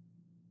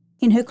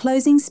 In her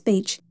closing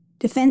speech,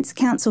 defence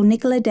counsel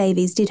Nicola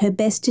Davies did her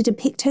best to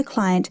depict her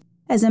client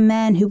as a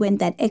man who went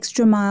that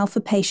extra mile for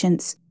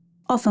patients,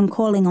 often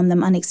calling on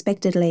them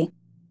unexpectedly.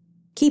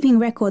 Keeping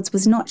records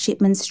was not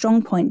Shipman's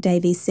strong point,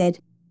 Davies said,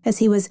 as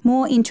he was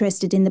more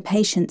interested in the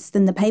patients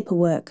than the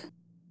paperwork.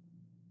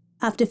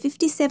 After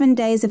 57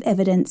 days of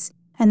evidence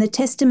and the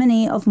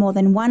testimony of more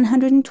than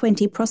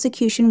 120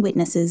 prosecution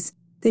witnesses,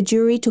 the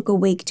jury took a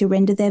week to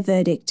render their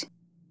verdict.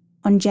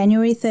 On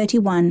January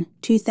 31,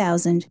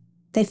 2000,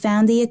 they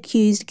found the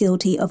accused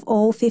guilty of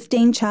all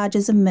 15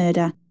 charges of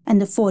murder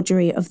and the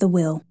forgery of the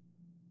will.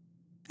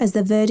 As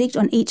the verdict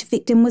on each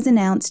victim was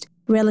announced,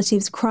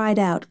 relatives cried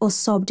out or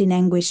sobbed in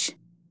anguish.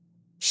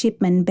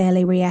 Shipman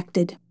barely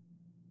reacted.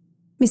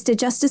 Mr.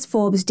 Justice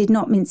Forbes did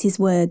not mince his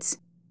words.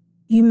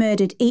 You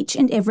murdered each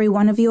and every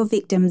one of your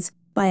victims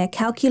by a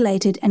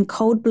calculated and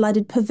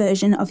cold-blooded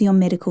perversion of your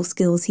medical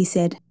skills, he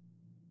said.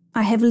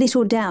 I have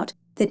little doubt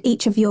that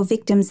each of your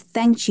victims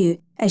thanked you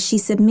as she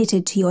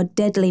submitted to your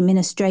deadly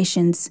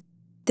ministrations.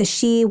 The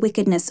sheer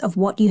wickedness of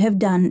what you have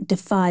done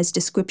defies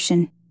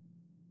description.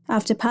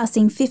 After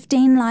passing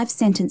 15 life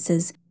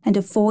sentences and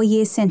a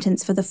 4-year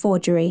sentence for the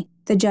forgery,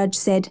 the judge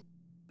said,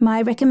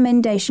 My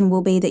recommendation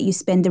will be that you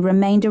spend the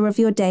remainder of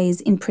your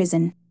days in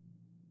prison.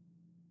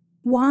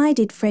 Why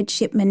did Fred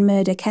Shipman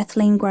murder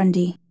Kathleen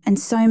Grundy and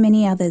so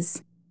many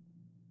others?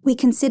 We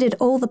considered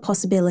all the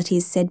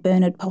possibilities, said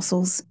Bernard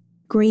Posselt.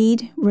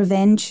 Greed,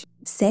 revenge,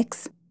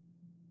 sex.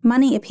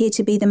 Money appeared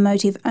to be the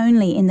motive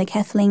only in the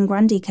Kathleen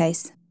Grundy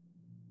case.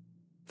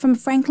 From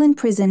Franklin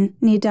Prison,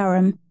 near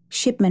Durham,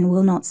 Shipman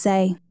will not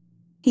say.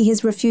 He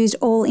has refused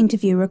all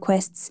interview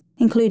requests,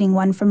 including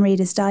one from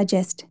Reader's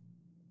Digest.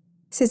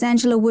 Says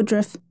Angela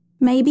Woodruff,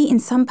 maybe in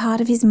some part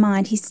of his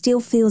mind he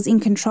still feels in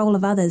control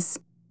of others,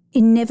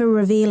 in never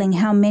revealing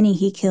how many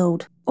he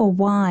killed, or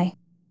why.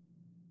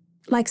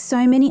 Like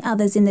so many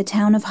others in the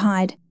town of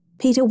Hyde,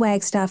 Peter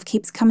Wagstaff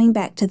keeps coming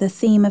back to the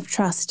theme of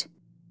trust.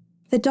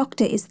 The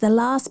doctor is the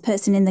last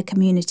person in the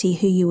community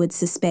who you would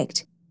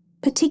suspect,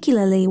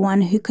 particularly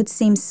one who could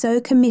seem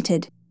so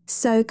committed,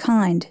 so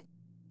kind.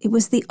 It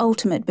was the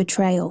ultimate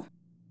betrayal.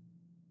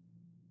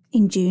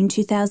 In June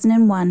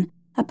 2001,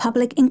 a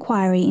public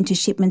inquiry into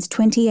Shipman's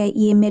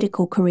 28-year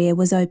medical career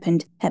was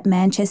opened at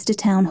Manchester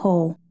Town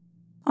Hall.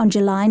 On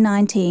July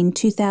 19,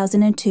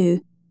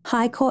 2002,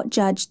 High Court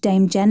Judge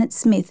Dame Janet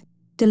Smith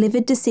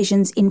delivered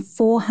decisions in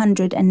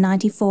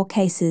 494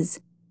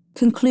 cases,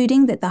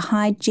 concluding that the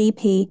Hyde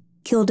GP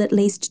killed at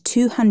least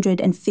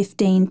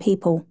 215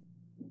 people.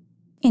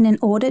 In an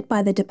audit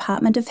by the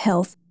Department of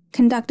Health,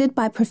 conducted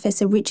by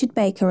Professor Richard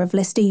Baker of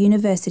Leicester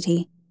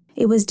University,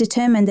 it was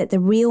determined that the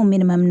real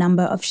minimum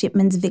number of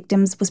Shipman's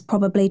victims was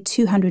probably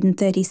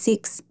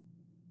 236.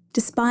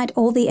 Despite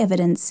all the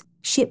evidence,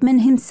 Shipman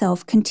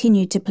himself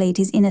continued to plead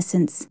his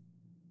innocence.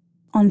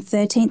 On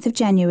 13th of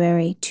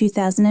January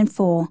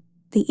 2004,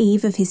 the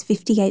eve of his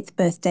 58th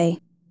birthday,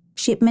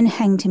 Shipman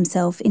hanged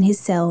himself in his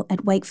cell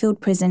at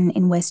Wakefield Prison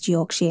in West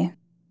Yorkshire.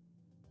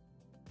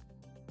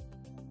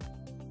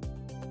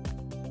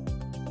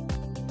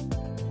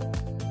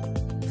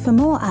 For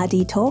more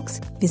RD Talks,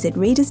 visit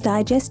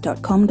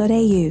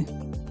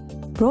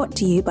readersdigest.com.au. Brought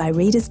to you by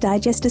Reader's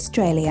Digest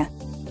Australia.